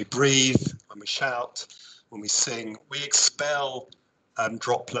 when we breathe, when we shout, when we sing, we expel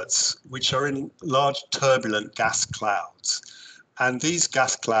droplets which are in large turbulent gas clouds. And these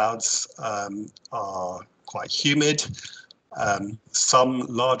gas clouds are quite humid. Some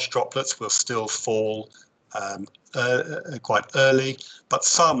large droplets will still fall quite early, but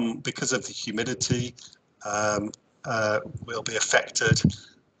some, because of the humidity, will be affected.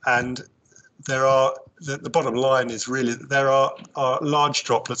 And the bottom line is really there are large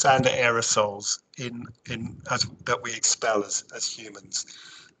droplets and aerosols that we expel as humans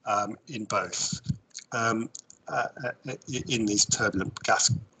in both in these turbulent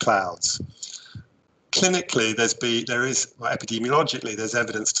gas clouds. Clinically, epidemiologically, there's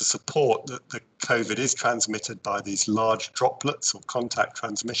evidence to support that the COVID is transmitted by these large droplets or contact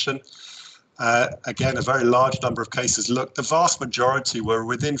transmission. Again, a very large number of cases. Look, the vast majority were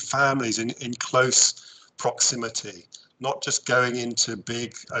within families in close proximity, not just going into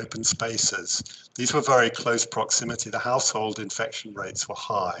big open spaces. These were very close proximity. The household infection rates were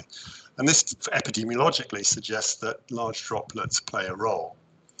high. And this epidemiologically suggests that large droplets play a role.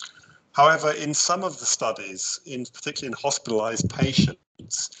 However, in some of the studies, particularly in hospitalized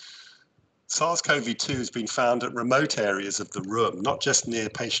patients, SARS-CoV-2 has been found at remote areas of the room, not just near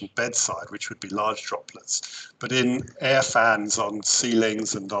patient bedside, which would be large droplets, but in air fans on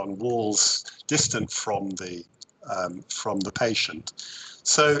ceilings and on walls distant from the patient.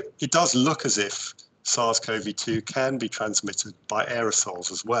 So it does look as if SARS-CoV-2 can be transmitted by aerosols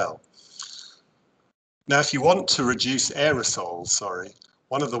as well. Now, if you want to reduce aerosols,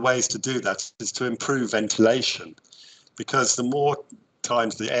 one of the ways to do that is to improve ventilation, because the more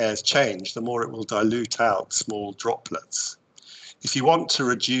times the air is changed, the more it will dilute out small droplets. If you want to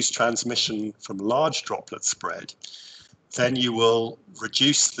reduce transmission from large droplet spread, then you will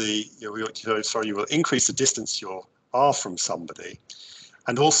reduce you will increase the distance you are from somebody.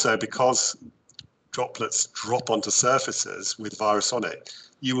 And also, because droplets drop onto surfaces with virus on it,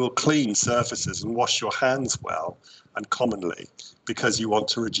 you will clean surfaces and wash your hands well and commonly, because you want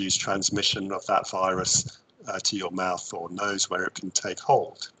to reduce transmission of that virus to your mouth or nose where it can take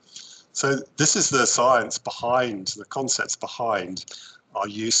hold. So this is the science behind, the concepts behind our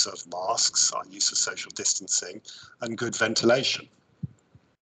use of masks, our use of social distancing, and good ventilation.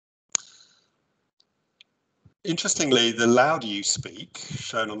 Interestingly, the louder you speak,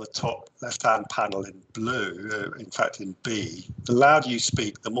 shown on the top left-hand panel in blue, in fact in B, the louder you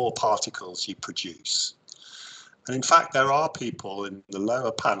speak, the more particles you produce. And in fact, there are people in the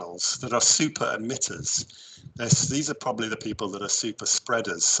lower panels that are super emitters. These are probably the people that are super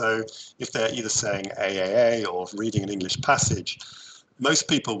spreaders. So if they're either saying AAA or reading an English passage, most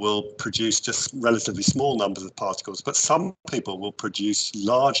people will produce just relatively small numbers of particles, but some people will produce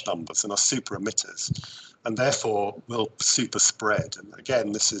large numbers and are super emitters, and therefore will super spread. And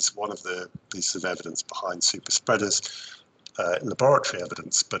again, this is one of the pieces of evidence behind super spreaders. Laboratory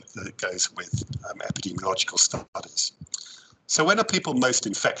evidence, but it goes with epidemiological studies. So when are people most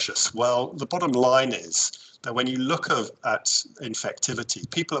infectious? Well, the bottom line is that when you look at infectivity,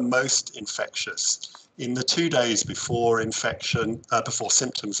 people are most infectious in the 2 days before before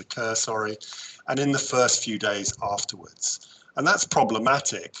symptoms occur, and in the first few days afterwards. And that's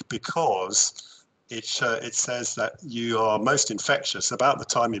problematic because it says that you are most infectious about the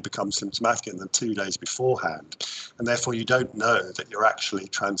time you become symptomatic in the 2 days beforehand, and therefore you don't know that you're actually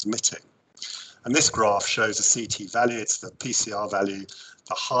transmitting. And this graph shows a CT value. It's the PCR value.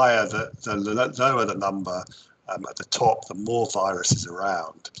 The higher, the lower the number at the top, the more virus is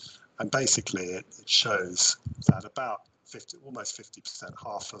around. And basically it shows that about almost 50%,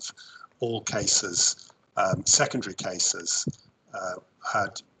 half of all cases, secondary cases,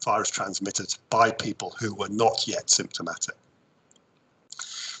 had virus transmitted by people who were not yet symptomatic.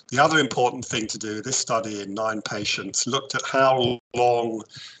 The other important thing to do, this study in 9 patients looked at how long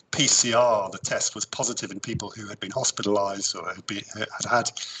PCR, the test, was positive in people who had been hospitalized or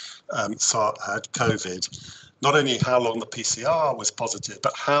had COVID. Not only how long the PCR was positive,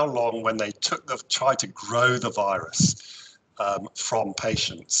 but how long when they tried to grow the virus from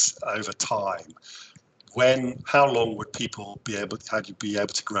patients over time. How long would people be able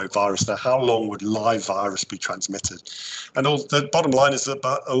to grow virus? Now, how long would live virus be transmitted? And the bottom line is that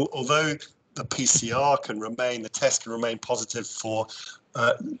although the PCR the test can remain positive for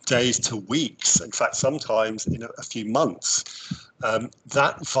days to weeks, in fact, sometimes in a few months,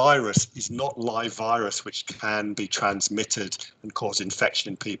 that virus is not live virus which can be transmitted and cause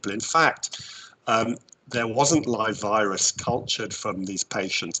infection in people. In fact, there wasn't live virus cultured from these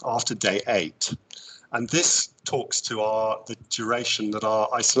patients after day 8. And this talks to the duration that our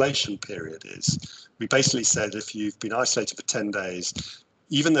isolation period is. We basically said if you've been isolated for 10 days,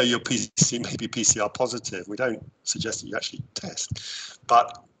 even though your PCR may be PCR positive, we don't suggest that you actually test.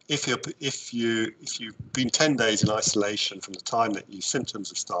 But if you've been 10 days in isolation from the time that your symptoms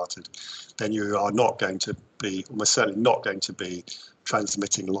have started, then you are not going to be, almost certainly not going to be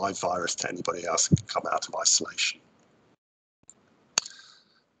transmitting live virus to anybody else and come out of isolation.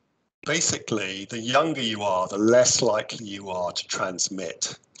 Basically, the younger you are, the less likely you are to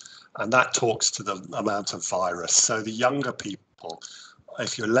transmit. And that talks to the amount of virus. So the younger people,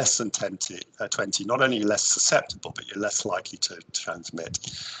 if you're less than 20, not only less susceptible, but you're less likely to transmit.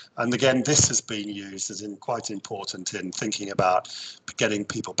 And again, this has been used as quite important in thinking about getting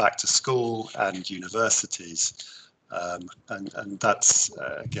people back to school and universities. And that's,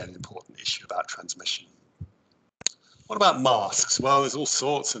 again, an important issue about transmission. What about masks? Well, there's all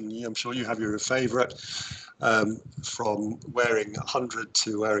sorts, and I'm sure you have your favourite, from wearing 100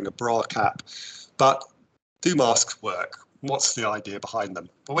 to wearing a bra cap. But do masks work? What's the idea behind them?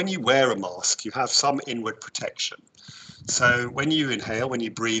 Well, when you wear a mask, you have some inward protection. So when you inhale, when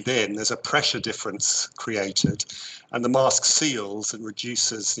you breathe in, there's a pressure difference created, and the mask seals and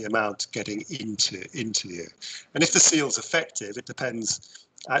reduces the amount getting into you. And if the seal's effective, it depends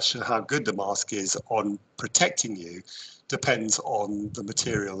actually how good the mask is on protecting you, depends on the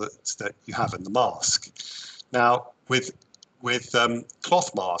material that you have in the mask. Now, with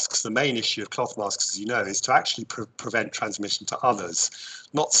cloth masks, the main issue of cloth masks, as you know, is to actually prevent transmission to others,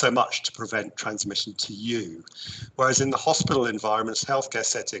 not so much to prevent transmission to you. Whereas in the hospital environments, healthcare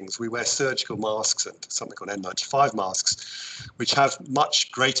settings, we wear surgical masks and something called N95 masks, which have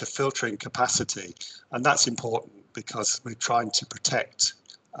much greater filtering capacity. And that's important because we're trying to protect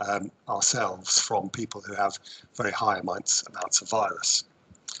ourselves from people who have very high amounts of virus.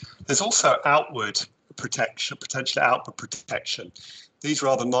 There's also outward protection, potentially outward protection. These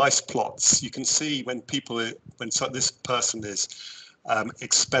rather nice plots, you can see when this person is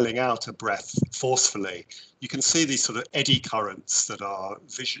expelling out a breath forcefully, you can see these sort of eddy currents that are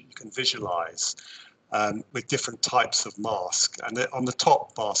you can visualize with different types of mask. And on the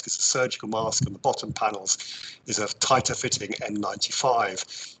top mask is a surgical mask, and the bottom panels is a tighter fitting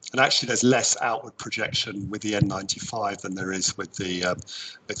N95. And actually there's less outward projection with the N95 than there is with the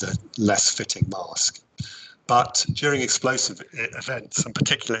less fitting mask. But during explosive events, and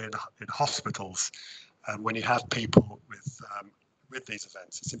particularly in hospitals, when you have people with these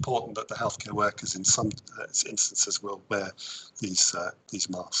events, it's important that the healthcare workers in some instances will wear these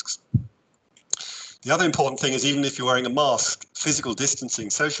masks. The other important thing is, even if you're wearing a mask, physical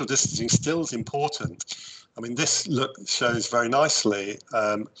distancing, social distancing still is important. I mean, this shows very nicely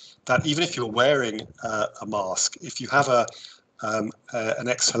that even if you're wearing a mask, if you have an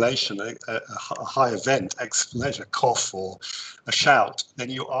exhalation, a high event, exhalation, a cough or a shout, then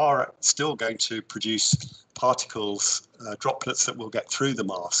you are still going to produce particles, droplets that will get through the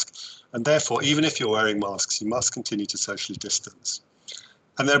mask. And therefore, even if you're wearing masks, you must continue to socially distance.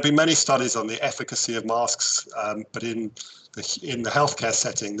 And there have been many studies on the efficacy of masks, but in the healthcare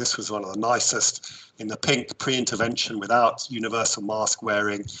setting, this was one of the nicest. In the pink, pre-intervention without universal mask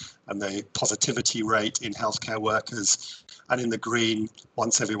wearing, and the positivity rate in healthcare workers, and in the green,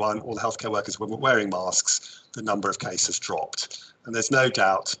 once all the healthcare workers were wearing masks, the number of cases dropped. And there's no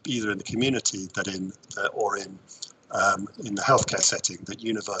doubt, either in the community or in the healthcare setting, that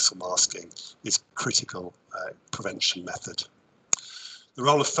universal masking is critical prevention method. The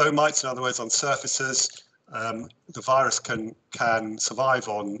role of fomites, in other words, on surfaces. The virus can survive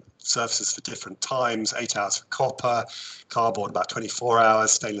on surfaces for different times, 8 hours for copper, cardboard about 24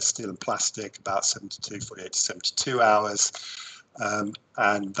 hours, stainless steel and plastic about 48 to 72 hours.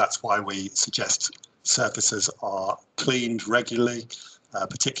 And that's why we suggest surfaces are cleaned regularly,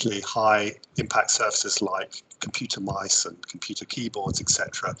 particularly high impact surfaces like computer mice and computer keyboards,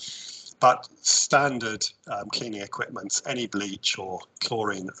 etc. But standard cleaning equipment, any bleach or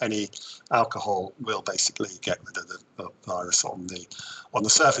chlorine, any alcohol will basically get rid of the virus on the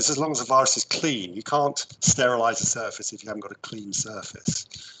surface, as long as the virus is clean. You can't sterilize a surface if you haven't got a clean surface.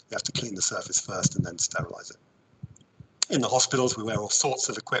 You have to clean the surface first and then sterilize it. In the hospitals, we wear all sorts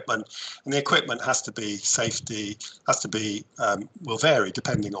of equipment, and the equipment has to be will vary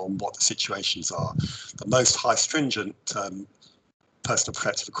depending on what the situations are. The most high stringent personal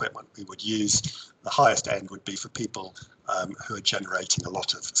protective equipment we would use, the highest end would be for people who are generating a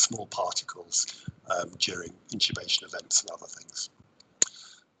lot of small particles during intubation events and other things.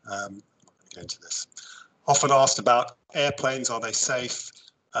 I'm not going to go into this. Often asked about airplanes, are they safe?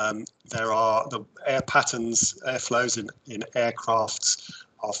 There are the air patterns, airflows in aircrafts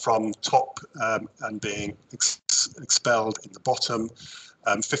are from top and being expelled in the bottom.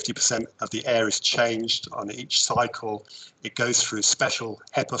 50% of the air is changed on each cycle. It goes through special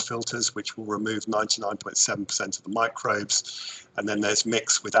HEPA filters, which will remove 99.7% of the microbes. And then there's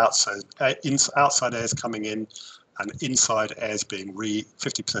mix with outside airs coming in, and inside airs being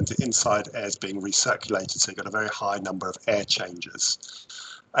 50% of inside airs being recirculated. So you've got a very high number of air changes.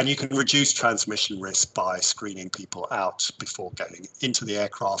 And you can reduce transmission risk by screening people out before getting into the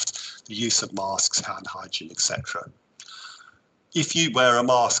aircraft, the use of masks, hand hygiene, etc. if you wear a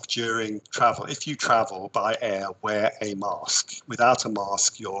mask during travel, if you travel by air, wear a mask. Without a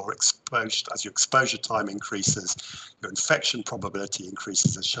mask, as your exposure time increases, your infection probability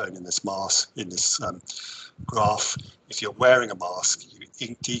increases, as shown in this graph. If you're wearing a mask,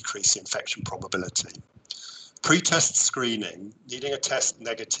 you decrease the infection probability. Pre-test screening, needing a test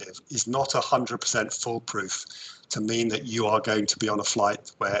negative, is not 100% foolproof to mean that you are going to be on a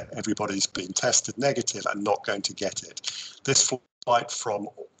flight where everybody's been tested negative and not going to get it. This flight from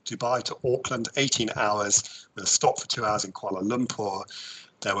Dubai to Auckland, 18 hours with a stop for 2 hours in Kuala Lumpur.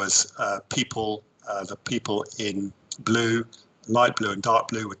 There was the people in blue, light blue and dark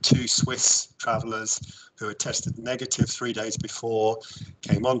blue were 2 Swiss travelers who had tested negative 3 days before,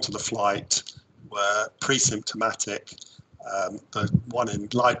 came onto the flight, were pre-symptomatic. The one in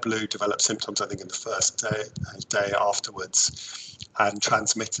light blue developed symptoms, I think, in the first day afterwards, and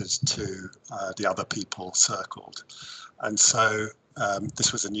transmitted to the other people circled. And so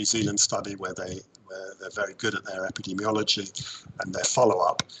this was a New Zealand study where they're very good at their epidemiology and their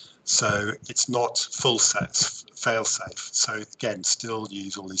follow-up. So it's not fail-safe. So again, still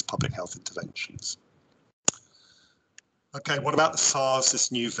use all these public health interventions. Okay, what about the SARS,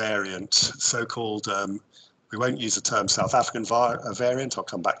 this new variant, so-called, we won't use the term South African variant, I'll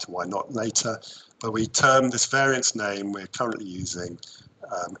come back to why not later, but we term this variant's name we're currently using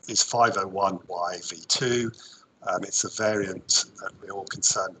is 501YV2. It's a variant that we're all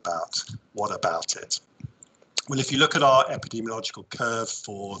concerned about. What about it? Well, if you look at our epidemiological curve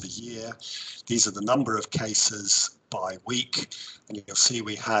for the year, these are the number of cases by week, and you'll see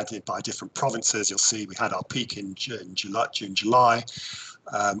we had it by different provinces. You'll see we had our peak in June, July,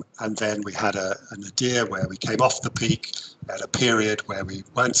 and then we had a nadir where we came off the peak at a period where we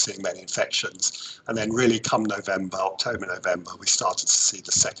weren't seeing many infections, and then really come October, November, we started to see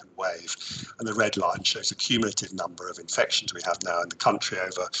the second wave, and the red line shows the cumulative number of infections we have now in the country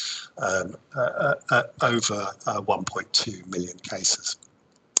over 1.2 million cases.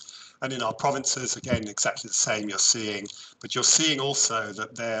 And in our provinces, again, exactly the same you're seeing, but you're seeing also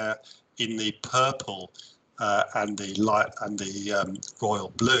that they're in the purple and the light and the royal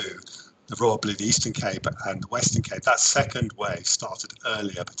blue, the Eastern Cape and the Western Cape. That second wave started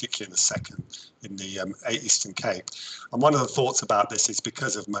earlier, particularly in the Eastern Cape. And one of the thoughts about this is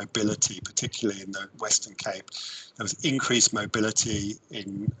because of mobility, particularly in the Western Cape. There was increased mobility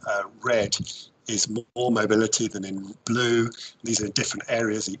in red, is more mobility than in blue. These are in different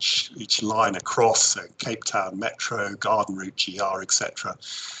areas, each line across, so Cape Town Metro, Garden Route, GR, etc.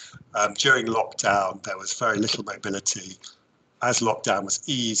 During lockdown, there was very little mobility. As lockdown was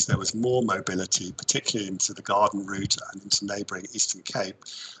eased, there was more mobility, particularly into the Garden Route and into neighbouring Eastern Cape.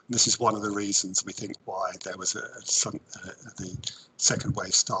 And this is one of the reasons we think why there was the second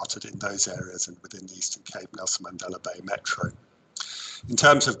wave started in those areas and within the Eastern Cape, Nelson Mandela Bay Metro. In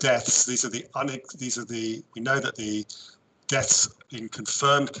terms of deaths, we know that the deaths in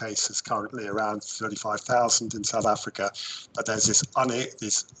confirmed cases currently around 35,000 in South Africa, but there's this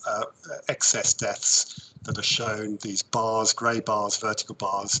excess deaths that are shown. These bars, grey bars, vertical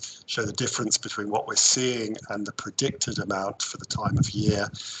bars, show the difference between what we're seeing and the predicted amount for the time of year.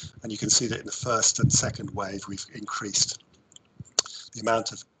 And you can see that in the first and second wave, we've increased the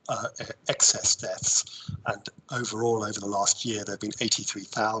amount of excess deaths, and overall over the last year there have been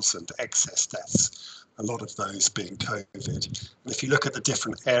 83,000 excess deaths, a lot of those being COVID. And if you look at the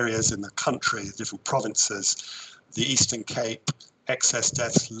different areas in the country, the different provinces, the Eastern Cape excess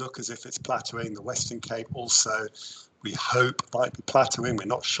deaths look as if it's plateauing. The Western Cape also, we hope, might be plateauing. We're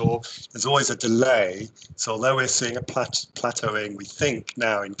not sure. There's always a delay. So although we're seeing a plateauing, we think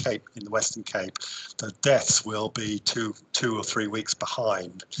now in the Western Cape, the deaths will be two or 3 weeks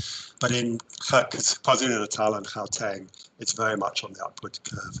behind. But in KwaZulu-Natal and Gauteng, it's very much on the upward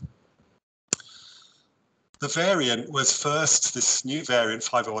curve. The variant was first, this new variant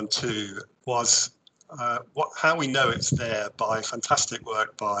 5012 was how we know it's there by fantastic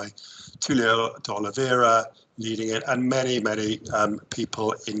work by Tulio de Oliveira leading it, and many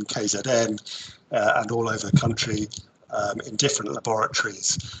people in KZN and all over the country in different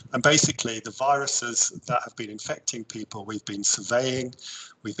laboratories. And basically the viruses that have been infecting people, we've been surveying,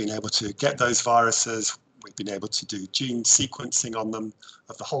 we've been able to get those viruses, we've been able to do gene sequencing on them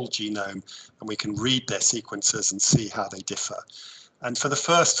of the whole genome, and we can read their sequences and see how they differ. And for the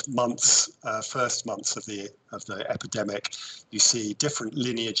first months of the epidemic, you see different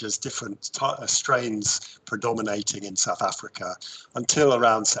lineages, different strains predominating in South Africa until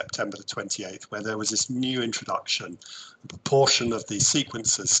around September the 28th, where there was this new introduction. A proportion of the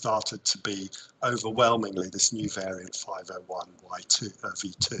sequences started to be overwhelmingly this new variant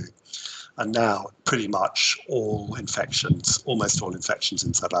 501V2. And now pretty much all infections, almost all infections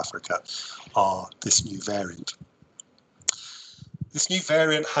in South Africa are this new variant. This new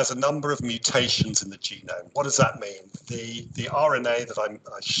variant has a number of mutations in the genome. What does that mean? The RNA that I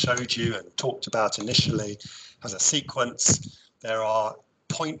showed you and talked about initially has a sequence. There are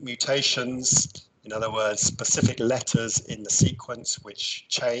point mutations, in other words, specific letters in the sequence which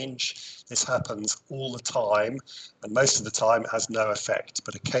change. This happens all the time, and most of the time it has no effect,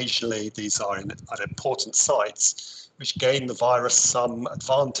 but occasionally these are at important sites which gain the virus some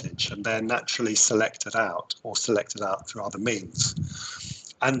advantage, and they're naturally selected out or selected out through other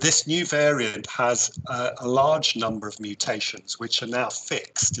means. And this new variant has a large number of mutations which are now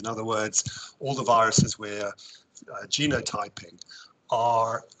fixed. In other words, all the viruses we're genotyping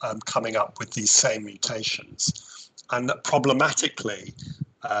are coming up with these same mutations. And problematically,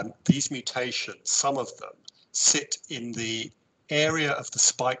 these mutations, some of them, sit in the area of the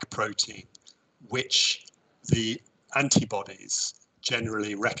spike protein, which the antibodies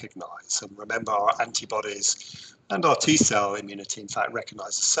generally recognize. And remember, our antibodies and our T-cell immunity, in fact,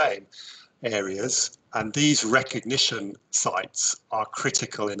 recognize the same areas. And these recognition sites are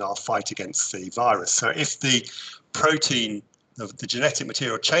critical in our fight against the virus. So if the protein, the genetic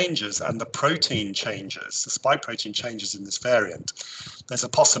material changes and the protein changes, the spike protein changes in this variant, there's a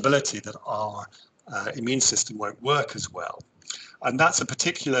possibility that our immune system won't work as well. And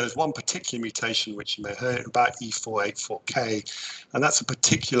there's one particular mutation which you may have heard about, E484K, and that's a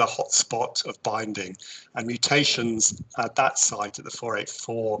particular hotspot of binding. And mutations at that site, at the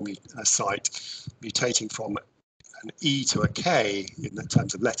 484 site, mutating from an E to a K in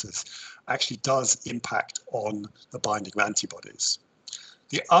terms of letters, actually does impact on the binding of antibodies.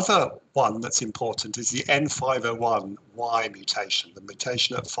 The other one that's important is the N501Y mutation, the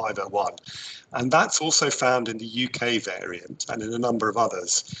mutation at 501. And that's also found in the UK variant and in a number of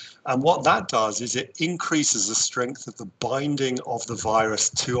others. And what that does is it increases the strength of the binding of the virus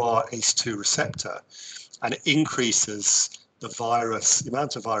to our ACE2 receptor, and it increases the virus, the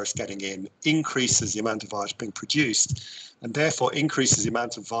amount of virus getting in, increases the amount of virus being produced, and therefore increases the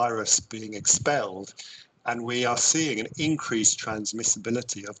amount of virus being expelled. And we are seeing an increased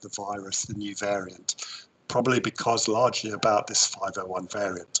transmissibility of the virus, the new variant, probably because largely about this 501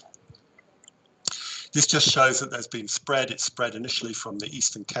 variant. This just shows that there's been spread. It spread initially from the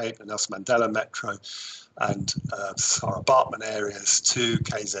Eastern Cape, the Nelson Mandela Metro and Sarah Bartman areas to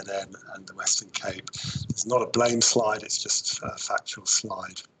KZN and the Western Cape. It's not a blame slide, it's just a factual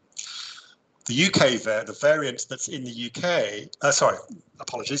slide. The UK, the variant that's in the UK, sorry,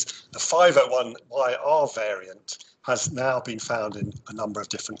 apologies, the 501YR variant has now been found in a number of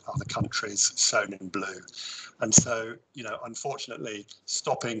different other countries, shown in blue. And so, you know, unfortunately,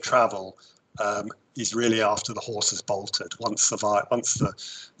 stopping travel is really after the horse has bolted. Once the virus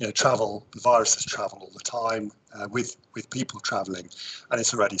has travelled all the time with people travelling, and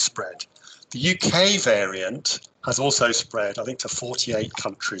it's already spread. The UK variant has also spread, I think, to 48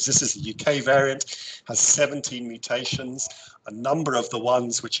 countries. This is the UK variant, has 17 mutations, a number of the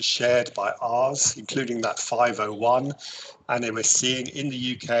ones which are shared by ours, including that 501. And then we're seeing in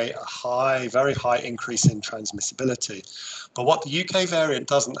the UK a very high increase in transmissibility. But what the UK variant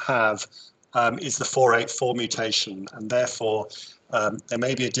doesn't have is the 484 mutation, and therefore there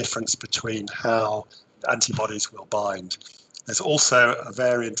may be a difference between how antibodies will bind. There's also a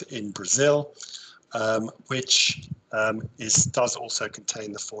variant in Brazil, which does also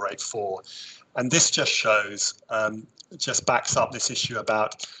contain the 484. And this just shows, just backs up this issue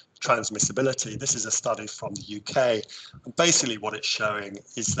about transmissibility. This is a study from the UK. And basically what it's showing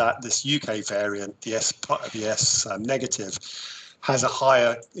is that this UK variant, the S negative,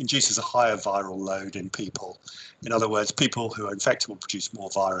 induces a higher viral load in people. In other words, people who are infected will produce more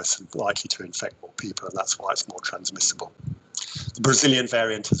virus and likely to infect more people, and that's why it's more transmissible. The Brazilian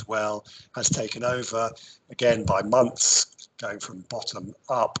variant as well has taken over, again by months, going from bottom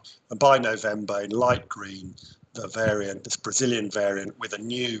up, and by November in light green, the variant, this Brazilian variant with a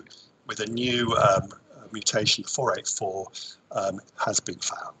new mutation, 484, has been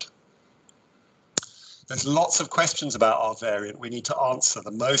found. There's lots of questions about our variant we need to answer.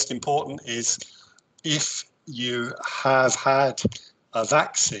 The most important is, if you have had a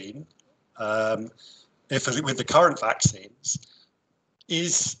vaccine, with the current vaccines,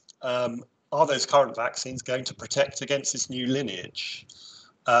 are those current vaccines going to protect against this new lineage?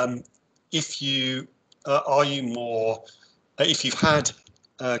 If you've had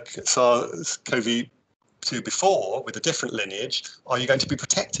SARS-CoV-2 before with a different lineage, are you going to be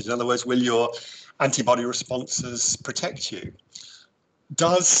protected? In other words, will your antibody responses protect you?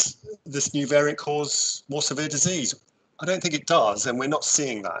 Does this new variant cause more severe disease? I don't think it does, and we're not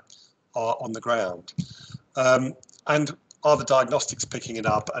seeing that. are on the ground? And are the diagnostics picking it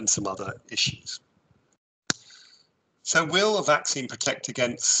up, and some other issues? So will a vaccine protect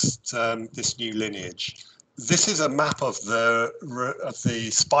against this new lineage? This is a map of the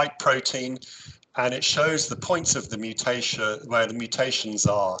spike protein, and it shows the points of the mutation, where the mutations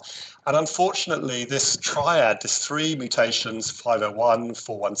are. And unfortunately, this triad, this 3 mutations, 501,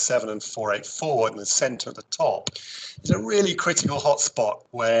 417, and 484 in the center at the top, is a really critical hotspot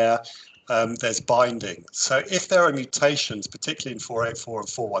where there's binding. So if there are mutations, particularly in 484 and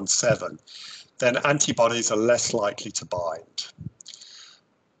 417, then antibodies are less likely to bind.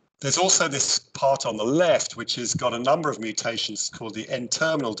 There's also this part on the left, which has got a number of mutations called the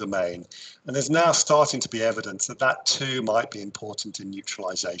N-terminal domain, and there's now starting to be evidence that that too might be important in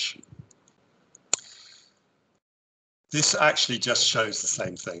neutralization. This actually just shows the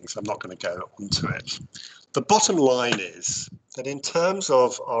same thing, so I'm not going to go onto it. The bottom line is that in terms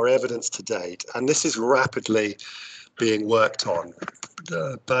of our evidence to date, and this is rapidly being worked on,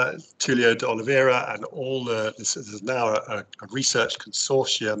 but Tulio de Oliveira and this is now a research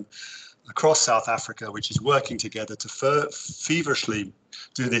consortium across South Africa, which is working together to feverishly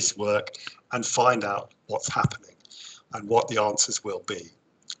do this work and find out what's happening and what the answers will be.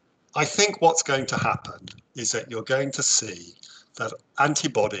 I think what's going to happen is that you're going to see that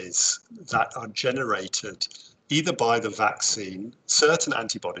antibodies that are generated either by the vaccine, certain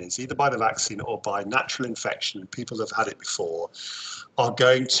antibodies, either by the vaccine or by natural infection, people have had it before, are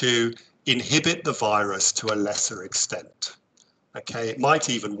going to inhibit the virus to a lesser extent. Okay, it might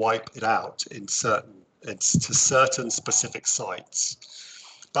even wipe it out to certain specific sites.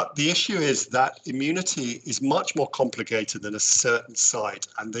 But the issue is that immunity is much more complicated than a certain site,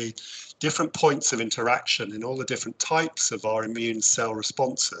 and the different points of interaction in all the different types of our immune cell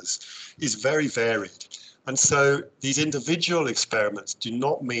responses is very varied. And so these individual experiments do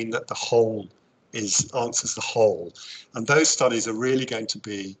not mean that the whole answers the whole. And those studies are really going to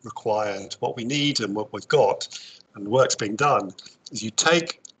be required. What we need and what we've got, and the work's being done, is you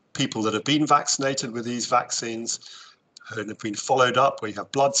take people that have been vaccinated with these vaccines and have been followed up, where you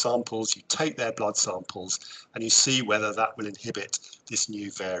have blood samples, you take their blood samples and you see whether that will inhibit this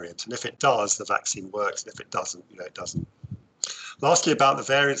new variant. And if it does, the vaccine works, and if it doesn't, it doesn't. Lastly, about the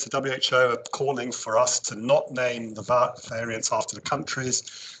variants, the WHO are calling for us to not name the variants after the countries,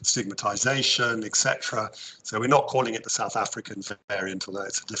 stigmatization, etc. So we're not calling it the South African variant, although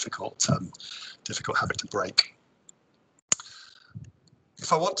it's a difficult habit to break.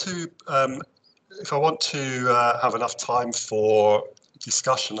 If I want to have enough time for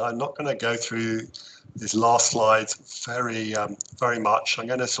discussion, I'm not going to go through these last slides very much. I'm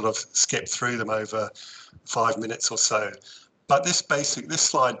going to sort of skip through them over 5 minutes or so. But this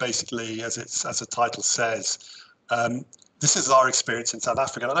slide basically, as the title says, this is our experience in South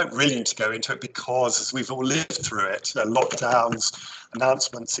Africa. And I don't really need to go into it because we've all lived through it. Lockdowns,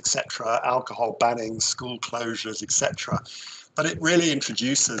 announcements, etc., alcohol banning, school closures, etc. But it really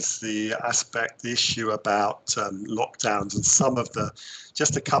introduces the issue about lockdowns and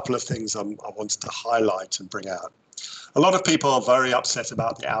just a couple of things I wanted to highlight and bring out. A lot of people are very upset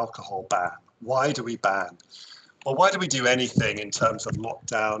about the alcohol ban. Why do we ban? Well, why do we do anything in terms of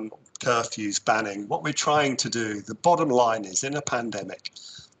lockdown, curfews, banning? What we're trying to do, the bottom line is, in a pandemic,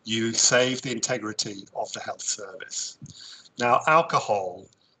 you save the integrity of the health service. Now, alcohol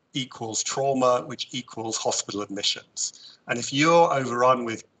equals trauma, which equals hospital admissions. And if you're overrun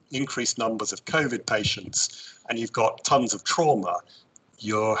with increased numbers of COVID patients and you've got tons of trauma,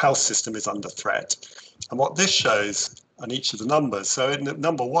 your health system is under threat. And what this shows on each of the numbers, so in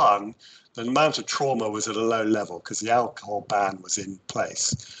number 1, the amount of trauma was at a low level because the alcohol ban was in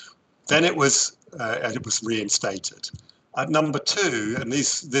place. Then it was reinstated. At number 2, and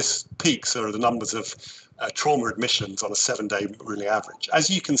this peaks are the numbers of trauma admissions on a 7-day rolling average. As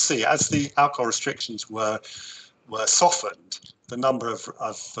you can see, as the alcohol restrictions were softened, the number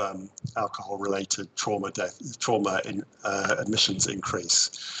of alcohol-related trauma admissions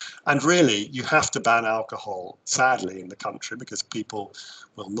increase. And really, you have to ban alcohol, sadly, in the country because people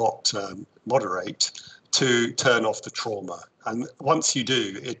will not moderate to turn off the trauma. And once you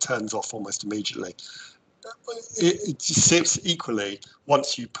do, it turns off almost immediately. It seems equally,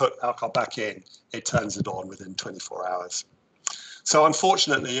 once you put alcohol back in, it turns it on within 24 hours. So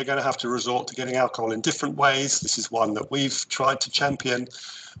unfortunately, you're going to have to resort to getting alcohol in different ways. This is one that we've tried to champion.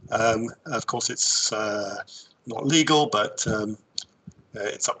 Of course, it's not legal, but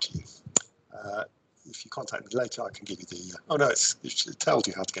it's up to you. If you contact me later, I can give you the, oh no, it tells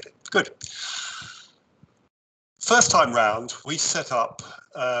you how to get it. Good. First time round, we set up,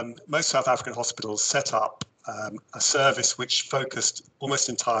 most South African hospitals set up a service which focused almost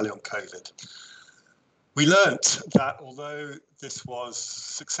entirely on COVID. We learnt that although this was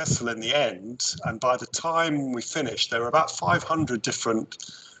successful in the end, and by the time we finished, there were about 500 different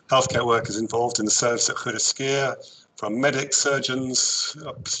healthcare workers involved in the service at Goede Skeer, from medics, surgeons,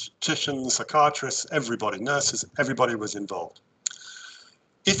 obstetricians, psychiatrists, everybody, nurses, everybody was involved.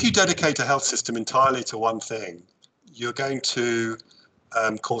 If you dedicate a health system entirely to one thing, you're going to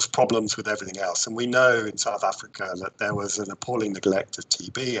cause problems with everything else. And we know in South Africa that there was an appalling neglect of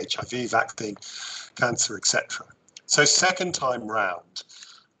TB, HIV, vaccine, cancer, etc. So second time round,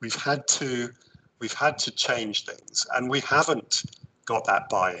 we've had to change things, and we haven't got that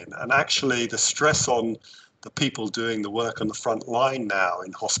buy-in. And actually the stress on the people doing the work on the front line now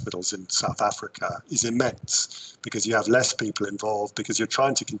in hospitals in South Africa is immense, because you have less people involved, because you're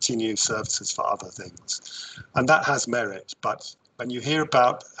trying to continue services for other things. And that has merit. But when you hear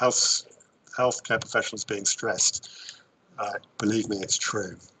about healthcare professionals being stressed, believe me, it's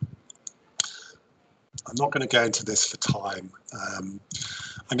true. I'm not going to go into this for time.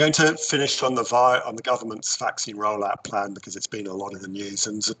 I'm going to finish on the government's vaccine rollout plan, because it's been a lot in the news,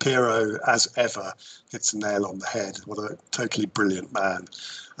 and Zapiro, as ever, hits the nail on the head. What a totally brilliant man.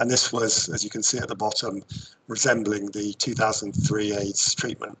 And this was, as you can see at the bottom, resembling the 2003 AIDS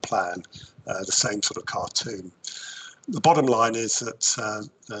treatment plan, the same sort of cartoon. The bottom line is that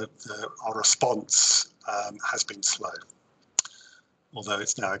our response has been slow, although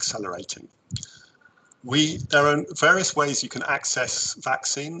it's now accelerating. There are various ways you can access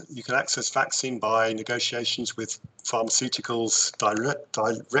vaccine. You can access vaccine by negotiations with pharmaceuticals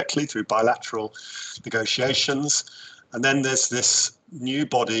directly through bilateral negotiations. And then there's this new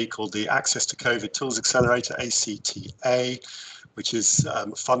body called the Access to COVID Tools Accelerator, ACTA, which is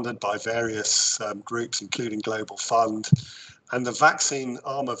funded by various groups, including Global Fund. And the vaccine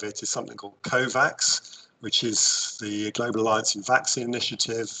arm of it is something called COVAX, which is the Global Alliance in Vaccine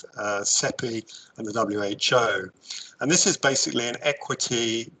Initiative, CEPI, and the WHO. And this is basically an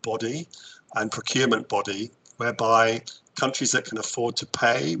equity body and procurement body whereby countries that can afford to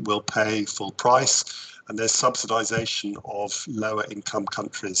pay will pay full price, and there's subsidization of lower income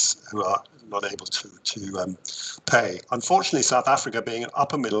countries who are not able to pay. Unfortunately, South Africa, being an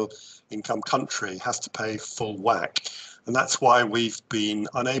upper middle income country, has to pay full whack. And that's why we've been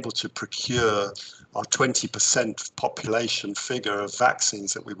unable to procure our 20% population figure of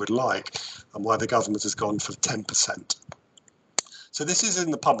vaccines that we would like, and why the government has gone for 10%. So this is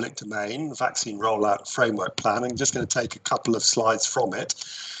in the public domain, Vaccine Rollout Framework Plan. I'm just going to take a couple of slides from it.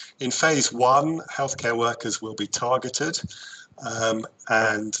 In phase 1, healthcare workers will be targeted,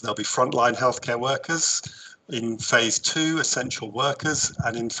 and there'll be frontline healthcare workers. In phase 2, essential workers,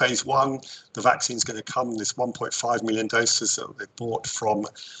 and in phase 1, the vaccine is going to come in this 1.5 million doses that we bought from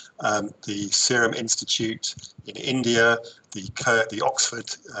the Serum Institute in India, the Oxford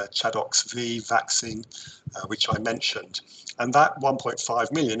Chadox V vaccine, which I mentioned. And that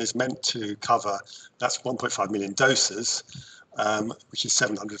 1.5 million is meant to cover, that's 1.5 million doses, which is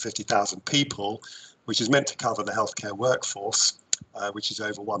 750,000 people, which is meant to cover the healthcare workforce, which is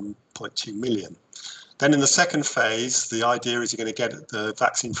over 1.2 million. Then in the second phase, the idea is you're going to get the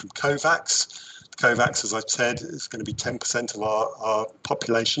vaccine from COVAX. COVAX, as I've said, is going to be 10% of our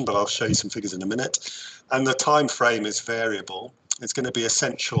population, but I'll show you some figures in a minute. And the time frame is variable. It's going to be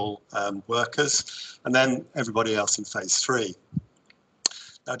essential workers, and then everybody else in phase 3.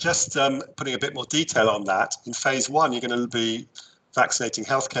 Now, just putting a bit more detail on that, in phase 1, you're going to be vaccinating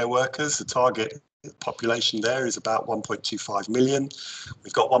healthcare workers. The target population there is about 1.25 million.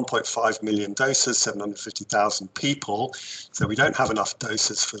 We've got 1.5 million doses, 750,000 people. So we don't have enough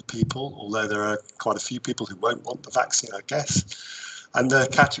doses for people, although there are quite a few people who won't want the vaccine, I guess. And the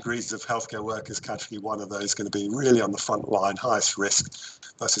categories of healthcare workers, category 1 of those is going to be really on the front line, highest risk,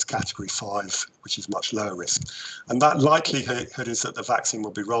 versus category 5, which is much lower risk. And that likelihood is that the vaccine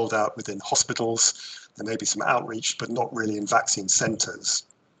will be rolled out within hospitals. There may be some outreach, but not really in vaccine centres.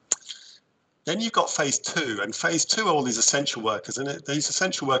 Then you've got phase 2, and phase 2 are all these essential workers, and these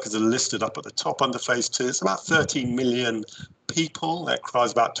essential workers are listed up at the top under phase 2. It's about 13 million people. That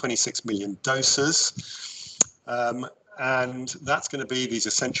requires about 26 million doses. And that's going to be these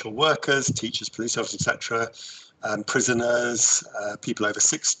essential workers, teachers, police officers, etc., prisoners, people over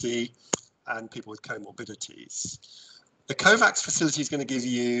 60, and people with comorbidities. The COVAX facility is going to give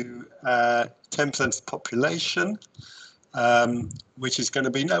you 10% of the population, which is going to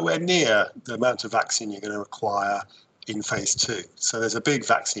be nowhere near the amount of vaccine you're going to require in phase 2. So there's a big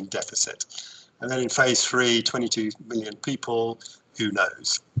vaccine deficit. And then in phase 3, 22 million people, who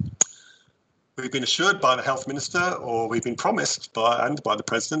knows? we've been assured by the health minister, or we've been promised by the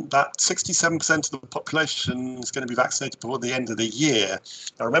president, that 67% of the population is going to be vaccinated before the end of the year.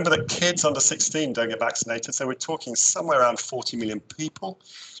 Now remember that kids under 16 don't get vaccinated, so we're talking somewhere around 40 million people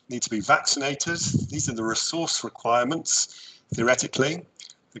need to be vaccinated. These are the resource requirements, theoretically.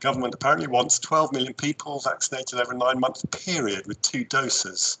 The government apparently wants 12 million people vaccinated over a 9-month period with 2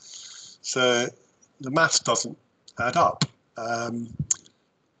 doses. So the maths doesn't add up.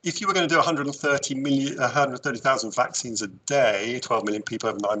 If you were going to do 130,000 vaccines a day, 12 million people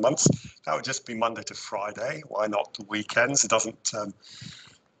over 9 months, that would just be Monday to Friday. Why not the weekends? It doesn't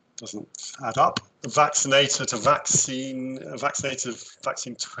add up. A vaccinator to vaccine, vaccine to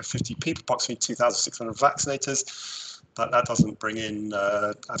 50 people, approximately 2,600 vaccinators. But that doesn't bring in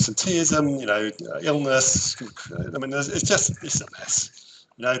absenteeism, illness. I mean, it's a mess.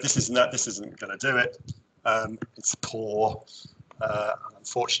 This isn't going to do it. It's poor.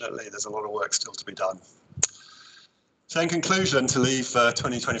 Unfortunately, there's a lot of work still to be done. So in conclusion, to leave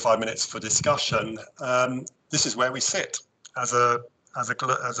 20-25 minutes for discussion, this is where we sit as a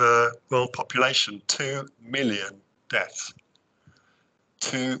world population. 2 million deaths.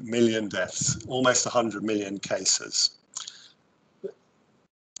 2 million deaths, almost 100 million cases.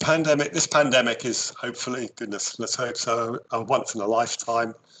 This pandemic is hopefully, goodness, let's hope so, a once in a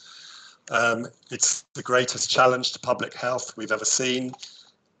lifetime. It's the greatest challenge to public health we've ever seen.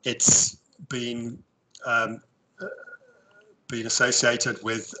 It's been associated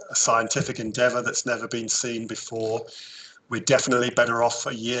with a scientific endeavour that's never been seen before. We're definitely better off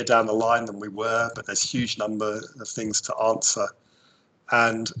a year down the line than we were, but there's a huge number of things to answer.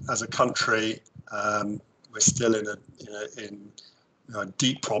 And as a country, we're still in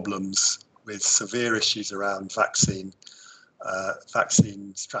deep problems with severe issues around vaccine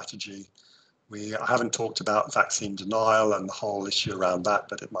strategy. I haven't talked about vaccine denial and the whole issue around that,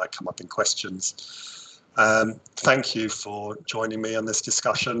 but it might come up in questions. Thank you for joining me on this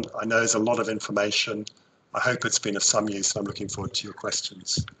discussion. I know there's a lot of information. I hope it's been of some use, and I'm looking forward to your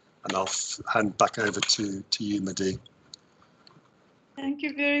questions. And I'll hand back over to you, Madi. Thank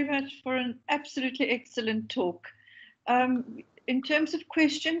you very much for an absolutely excellent talk. In terms of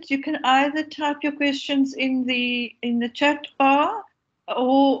questions, you can either type your questions in the chat bar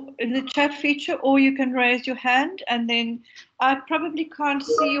or in the chat feature, or you can raise your hand, and then I probably can't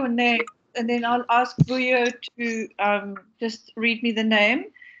see your name, and then I'll ask Vuyo to just read me the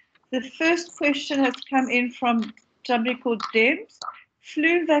name. The first question has come in from somebody called Debs.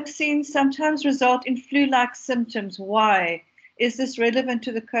 Flu vaccines sometimes result in flu-like symptoms. Why? Is this relevant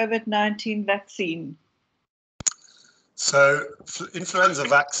to the COVID-19 vaccine? So influenza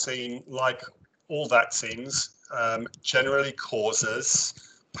vaccine, like all vaccines, generally causes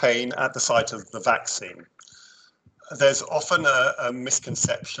pain at the site of the vaccine. There's often a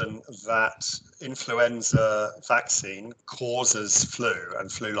misconception that influenza vaccine causes flu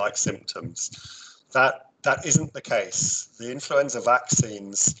and flu-like symptoms. That isn't the case. The influenza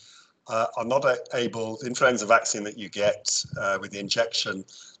vaccines are not able, the influenza vaccine that you get with the injection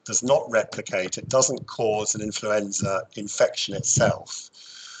does not replicate, it doesn't cause an influenza infection itself.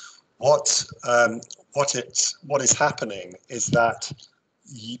 What is happening is that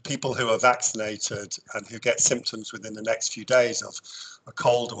people who are vaccinated and who get symptoms within the next few days of a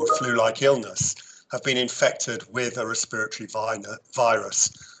cold or a flu-like illness have been infected with a respiratory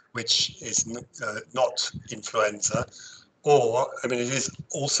virus, which is not influenza. Or, I mean, it is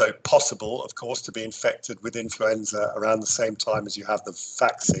also possible, of course, to be infected with influenza around the same time as you have the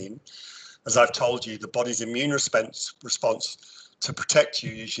vaccine. As I've told you, the body's immune response to protect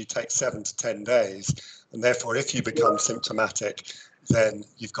you usually takes 7 to 10 days. And therefore, if you become symptomatic, then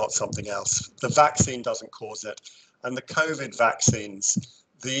you've got something else. The vaccine doesn't cause it. And the COVID vaccines,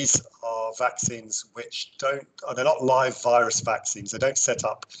 these are vaccines which they're not live virus vaccines. They don't set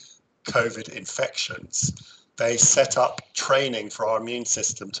up COVID infections. They set up training for our immune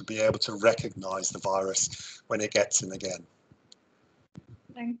system to be able to recognize the virus when it gets in again.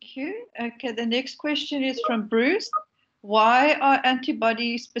 Thank you. Okay, the next question is from Bruce. Why are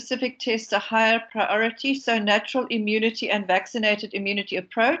antibody-specific tests a higher priority? So natural immunity and vaccinated immunity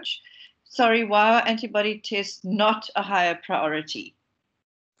approach. Sorry, why are antibody tests not a higher priority?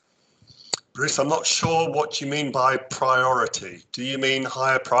 Bruce, I'm not sure what you mean by priority. Do you mean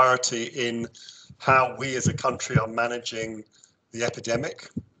higher priority in how we as a country are managing the epidemic?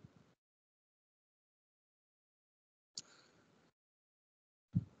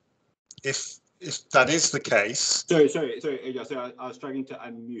 If that is the case. Sorry, Adrian, so I was struggling to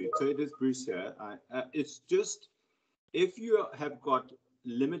unmute. So it is Bruce here. It's just, if you have got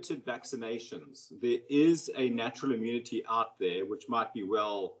limited vaccinations, there is a natural immunity out there which might be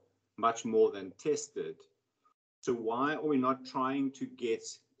well much more than tested. So why are we not trying to get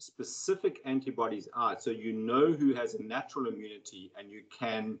specific antibodies out so you know who has a natural immunity and you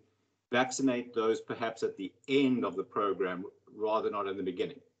can vaccinate those perhaps at the end of the program rather than not in the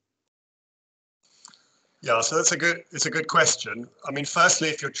beginning? Yeah, so it's a good question. I mean, firstly,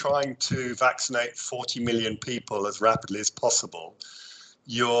 if you're trying to vaccinate 40 million people as rapidly as possible,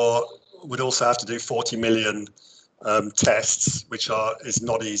 you would also have to do 40 million tests, which is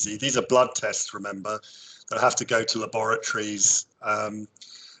not easy. These are blood tests, remember, that have to go to laboratories, and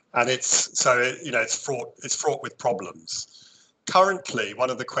it's fraught with problems. Currently,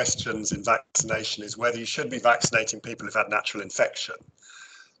 one of the questions in vaccination is whether you should be vaccinating people who've had natural infection.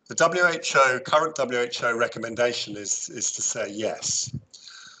 The current WHO recommendation is to say yes.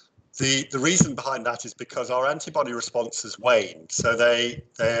 The reason behind that is because our antibody responses wane, so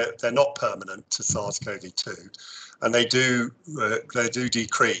they're not permanent to SARS-CoV-2, and they do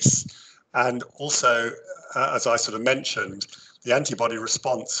decrease. And also, as I sort of mentioned, the antibody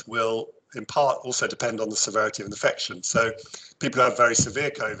response will in part also depend on the severity of infection. So people who have very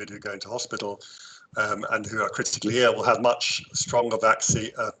severe COVID who go into hospital and who are critically ill will have much stronger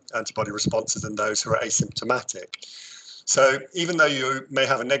antibody responses than those who are asymptomatic. So even though you may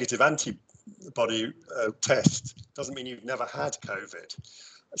have a negative antibody test, doesn't mean you've never had COVID.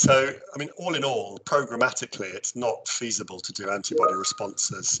 So, I mean, all in all, programmatically, it's not feasible to do antibody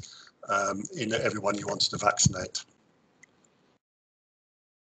responses in everyone you wanted to vaccinate.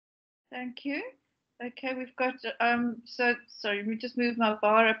 Thank you. Okay, we've got, sorry, let me just move my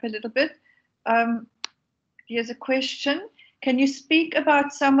bar up a little bit. Here's a question. Can you speak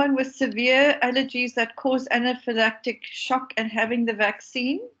about someone with severe allergies that cause anaphylactic shock and having the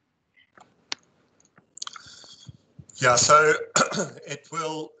vaccine? Yeah, so if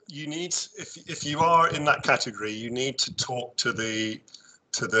you are in that category, you need to talk to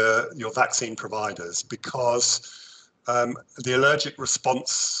your vaccine providers, because the allergic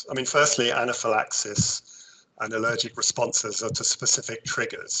response, I mean, firstly, anaphylaxis and allergic responses are to specific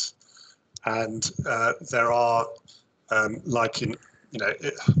triggers. And there are,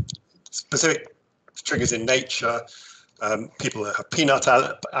 specific triggers in nature. People that have peanut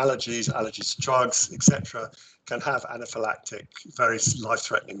allergies, allergies to drugs, etc., can have anaphylactic, very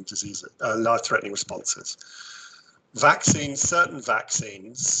life-threatening life-threatening responses. Certain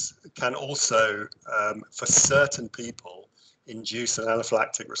vaccines can also, for certain people, induce an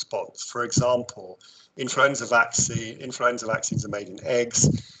anaphylactic response. For example, influenza vaccines are made in eggs.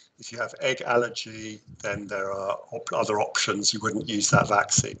 If you have egg allergy, then there are other options. You wouldn't use that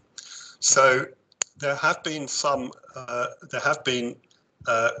vaccine. So there have been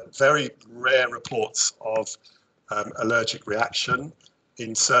very rare reports of allergic reaction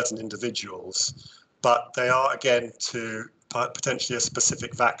in certain individuals, but they are, again, to potentially a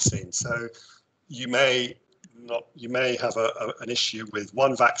specific vaccine. So you may have an issue with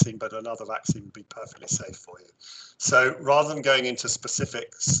one vaccine, but another vaccine would be perfectly safe for you. So rather than going into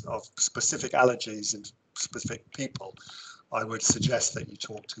specifics of specific allergies in specific people, I would suggest that you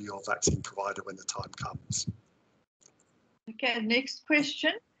talk to your vaccine provider when the time comes. Okay, next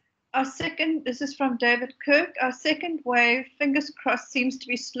question. This is from David Kirk. Our second wave, fingers crossed, seems to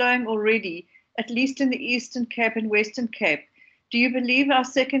be slowing already, at least in the Eastern Cape and Western Cape. Do you believe our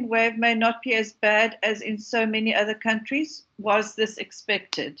second wave may not be as bad as in so many other countries? Was this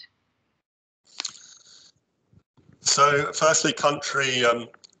expected? So firstly, country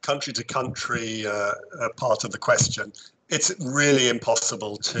to country part of the question. It's really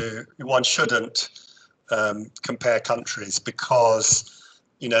impossible one shouldn't compare countries, because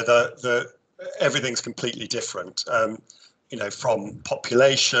everything's completely different. From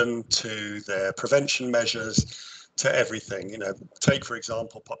population to their prevention measures to everything. Take for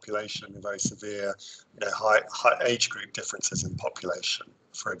example population, very severe, high age group differences in population,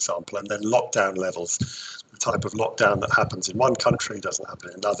 for example, and then lockdown levels. The type of lockdown that happens in one country doesn't happen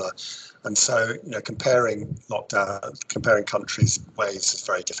in another, and so comparing countries' waves is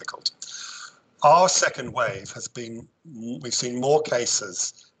very difficult. Our second wave we've seen more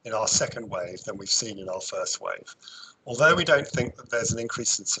cases in our second wave than we've seen in our first wave. Although we don't think that there's an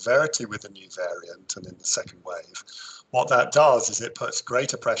increase in severity with the new variant and in the second wave, what that does is it puts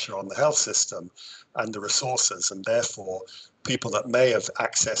greater pressure on the health system and the resources, and therefore people that may have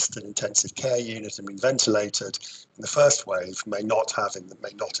accessed an intensive care unit and been ventilated in the first wave may not in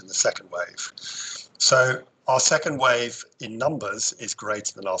the second wave. So our second wave in numbers is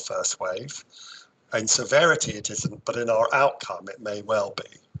greater than our first wave. In severity it isn't, but in our outcome it may well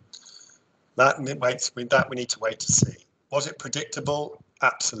be. That we need to wait to see. Was it predictable?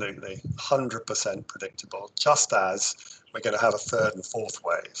 Absolutely, 100% predictable, just as we're going to have a third and fourth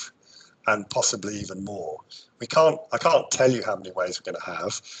wave. and possibly even more. I can't tell you how many waves we're going to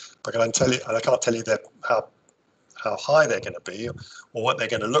have, but I can tell you, and I can't tell you that how high they're going to be or what they're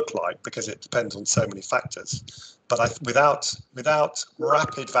going to look like, because it depends on so many factors. But without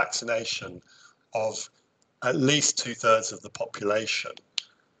rapid vaccination of at least 2/3 of the population,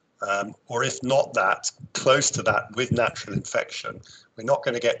 or if not that, close to that with natural infection, we're not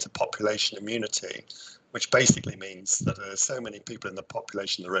going to get to population immunity, which basically means that there's so many people in the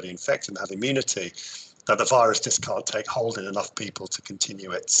population already infected and have immunity that the virus just can't take hold in enough people to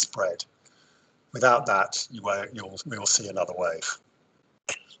continue its spread. Without that, we will see another wave.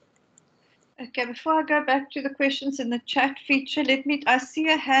 Okay, before I go back to the questions in the chat feature, I see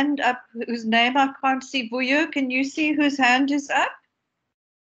a hand up whose name I can't see. Vuyo, can you see whose hand is up?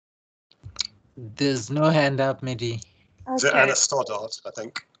 There's no hand up, Mehdi. Okay. Is it Anna Stoddard, I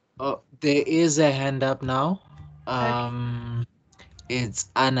think? Oh, there is a hand up now. Okay. It's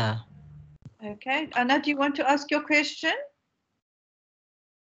Anna. Okay, Anna, do you want to ask your question?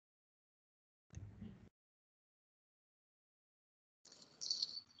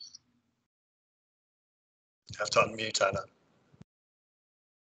 You have to unmute, Anna.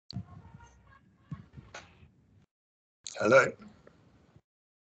 Hello.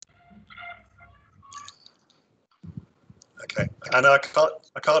 Okay, Anna, I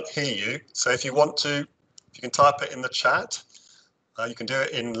can't hear you. So if you want to, if you can type it in the chat, you can do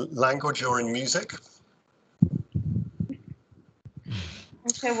it in language or in music.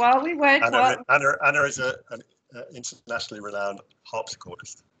 Okay, while we wait. Anna is an internationally renowned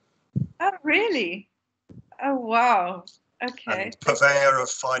harpsichordist. Oh, really? Oh, wow. Okay. And purveyor of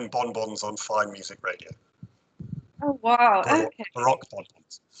fine bonbons on fine music radio. Oh, wow. Okay. Baroque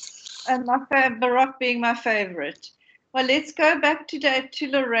bonbons. And Baroque being my favorite. Well, let's go back today to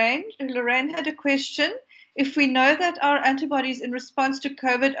Lorraine. Lorraine had a question. If we know that our antibodies in response to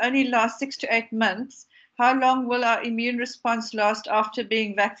COVID only last 6 to 8 months, how long will our immune response last after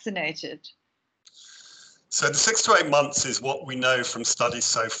being vaccinated? So the 6 to 8 months is what we know from studies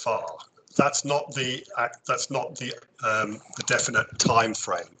so far. That's not the definite time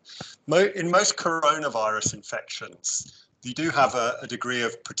frame. In most coronavirus infections, you do have a degree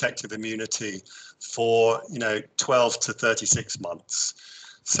of protective immunity for 12 to 36 months.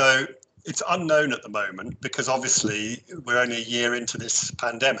 So it's unknown at the moment, because obviously we're only a year into this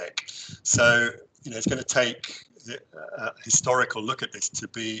pandemic. So it's going to take a historical look at this to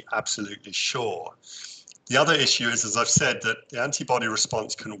be absolutely sure. The other issue is, as I've said, that the antibody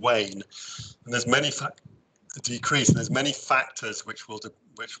response can wane, and there's many decrease, and there's many factors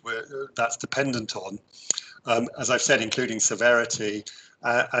that's dependent on. As I've said, including severity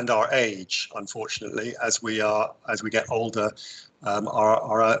and our age. Unfortunately, as we get older,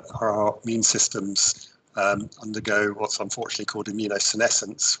 our immune systems undergo what's unfortunately called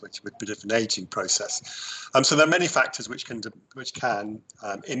immunosenescence, which would be an aging process. So there are many factors which can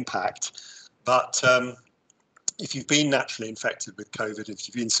impact, but if you've been naturally infected with COVID, if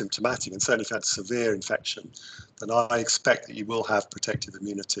you've been symptomatic, and certainly if you've had severe infection, then I expect that you will have protective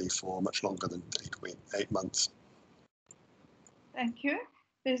immunity for much longer than 8 months. Thank you.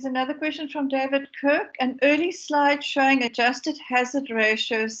 There's another question from David Kirk. An early slide showing adjusted hazard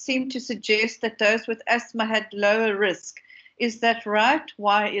ratios seemed to suggest that those with asthma had lower risk. Is that right?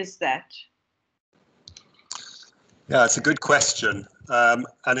 Why is that? Yeah, it's a good question, and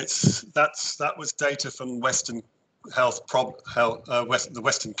that was data from Western the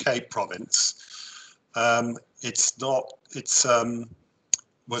Western Cape province.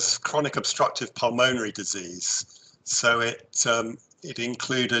 Was chronic obstructive pulmonary disease, so it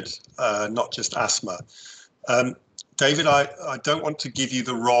included not just asthma. David, I don't want to give you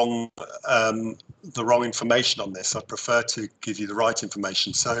the wrong information on this. I prefer to give you the right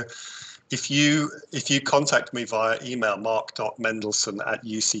information. So if you contact me via email,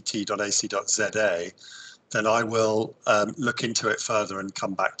 marc.mendelson@uct.ac.za, then I will look into it further and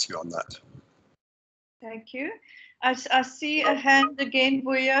come back to you on that. Thank you. I see a hand again,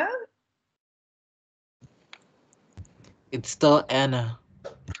 Vuyo. It's still Anna.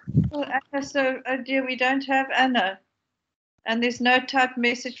 Well, Anna, so, oh dear, we don't have Anna. And there's no typed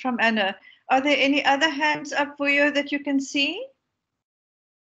message from Anna. Are there any other hands up, Vuyo, that you can see?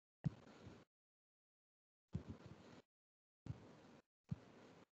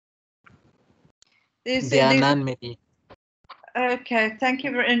 There are none, Mehdi. Okay, thank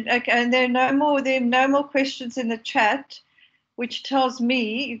you. Okay, and there are no more questions in the chat, which tells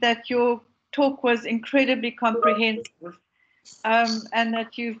me that your talk was incredibly comprehensive, and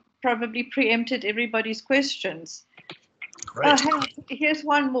that you've probably preempted everybody's questions. Great. Here's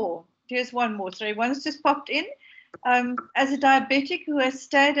one more. Sorry, one's just popped in. As a diabetic who has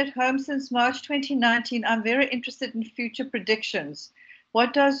stayed at home since March 2019, I'm very interested in future predictions.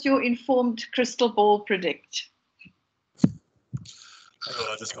 What does your informed crystal ball predict? Hang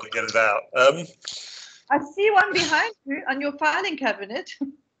on, I just got to get it out. I see one behind you on your filing cabinet.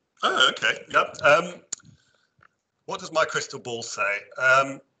 Oh, okay. Yep. What does my crystal ball say?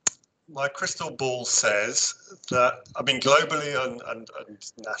 My crystal ball says that, I mean, globally and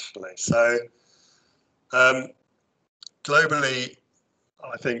nationally. So globally,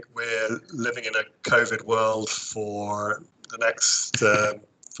 I think we're living in a COVID world for the next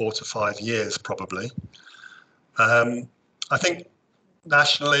 4 to 5 years, probably. I think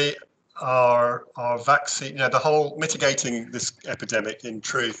nationally, our vaccine, the whole mitigating this epidemic in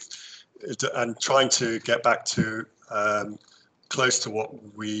truth and trying to get back to close to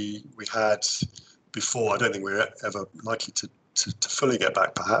what we had before. I don't think we're ever likely to fully get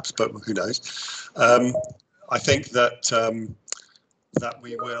back, perhaps, but who knows. I think that that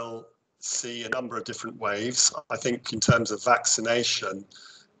we will see a number of different waves. I think in terms of vaccination,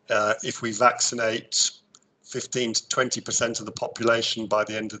 if we vaccinate 15 to 20% of the population by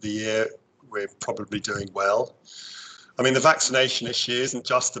the end of the year, we're probably doing well. I mean, the vaccination issue isn't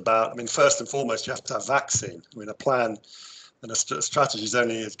just about, I mean, first and foremost, you have to have vaccine. I mean, a plan and a strategy is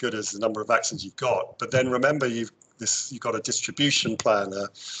only as good as the number of vaccines you've got. But then remember, you've got a distribution plan.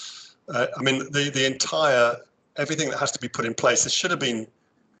 I mean, the entire, everything that has to be put in place, it should have been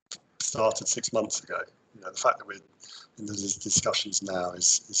started 6 months ago. The fact that we're in these discussions now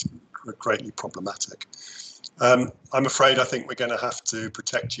is greatly problematic. I'm afraid I think we're going to have to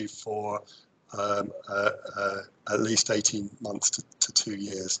protect you for at least 18 months to 2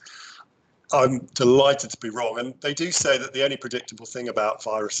 years. I'm delighted to be wrong. And they do say that the only predictable thing about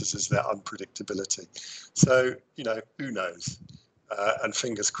viruses is their unpredictability. So, who knows? And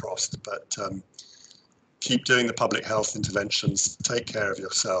fingers crossed, but keep doing the public health interventions, take care of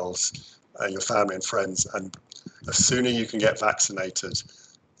yourselves, your family and friends, and the sooner you can get vaccinated,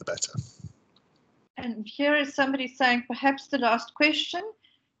 the better. And here is somebody saying perhaps the last question.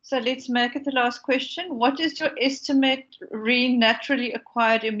 So let's make it the last question. What is your estimate naturally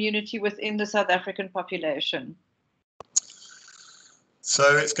acquired immunity within the South African population?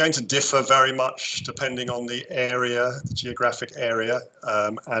 So it's going to differ very much depending on the area, the geographic area,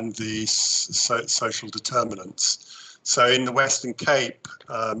 and the social determinants. So in the Western Cape,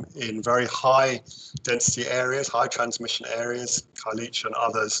 in very high density areas, high transmission areas, Khayelitsha and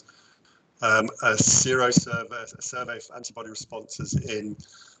others, a survey of antibody responses in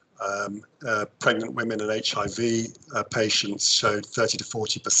pregnant women and HIV patients showed 30 to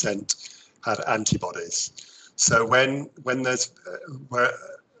 40% had antibodies. So when there's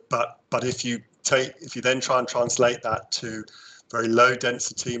but if you then try and translate that to very low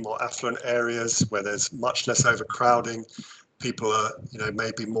density, more affluent areas where there's much less overcrowding, people are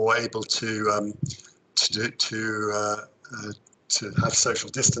maybe more able to have social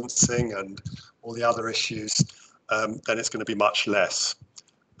distancing and all the other issues, then it's going to be much less.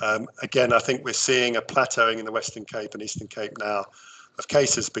 Again, I think we're seeing a plateauing in the Western Cape and Eastern Cape now of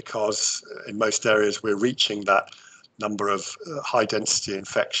cases because in most areas we're reaching that number of high density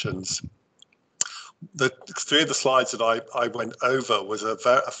infections. The three of the slides that I went over was a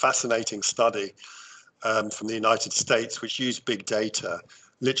fascinating study from the United States, which used big data,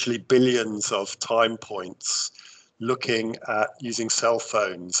 literally billions of time points, looking at using cell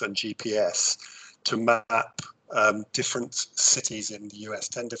phones and GPS to map different cities in the US,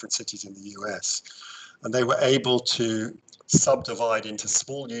 10 different cities in the US. And they were able to subdivide into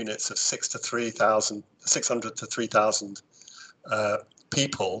small units of 600 to 3,000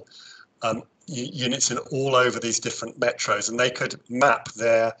 people, units in all over these different metros, and they could map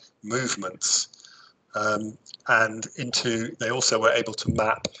their movements. And they also were able to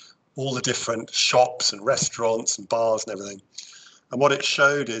map all the different shops and restaurants and bars and everything. And what it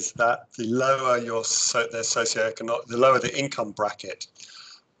showed is that the lower their socioeconomic, the lower the income bracket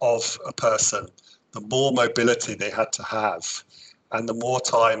of a person, the more mobility they had to have, and the more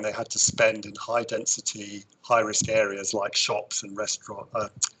time they had to spend in high density, high risk areas like shops and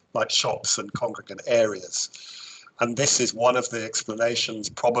shops and congregate areas. And this is one of the explanations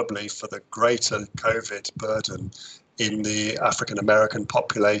probably for the greater COVID burden in the African American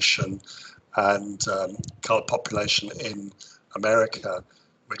population and colored population in America,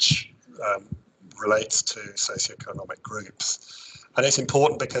 which relates to socioeconomic groups. And it's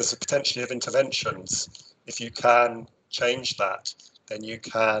important because the potential of interventions, if you can change that, then you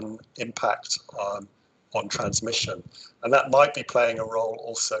can impact on transmission. And that might be playing a role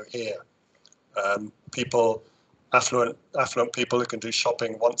also here. Affluent people who can do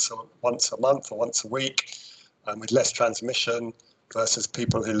shopping once a month or once a week, with less transmission versus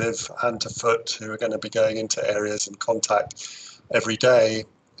people who live hand to foot, who are going to be going into areas and contact every day,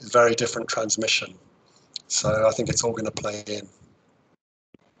 is very different transmission. So I think it's all going to play in.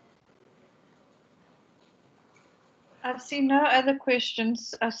 I've seen no other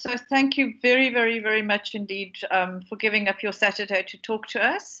questions. So thank you very, very, very much indeed for giving up your Saturday to talk to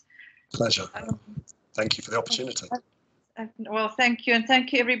us. Pleasure. Thank you for the opportunity. Well, thank you. And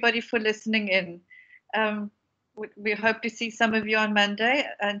thank you, everybody, for listening in. We hope to see some of you on Monday.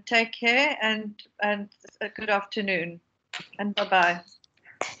 And take care and a good afternoon. And bye-bye.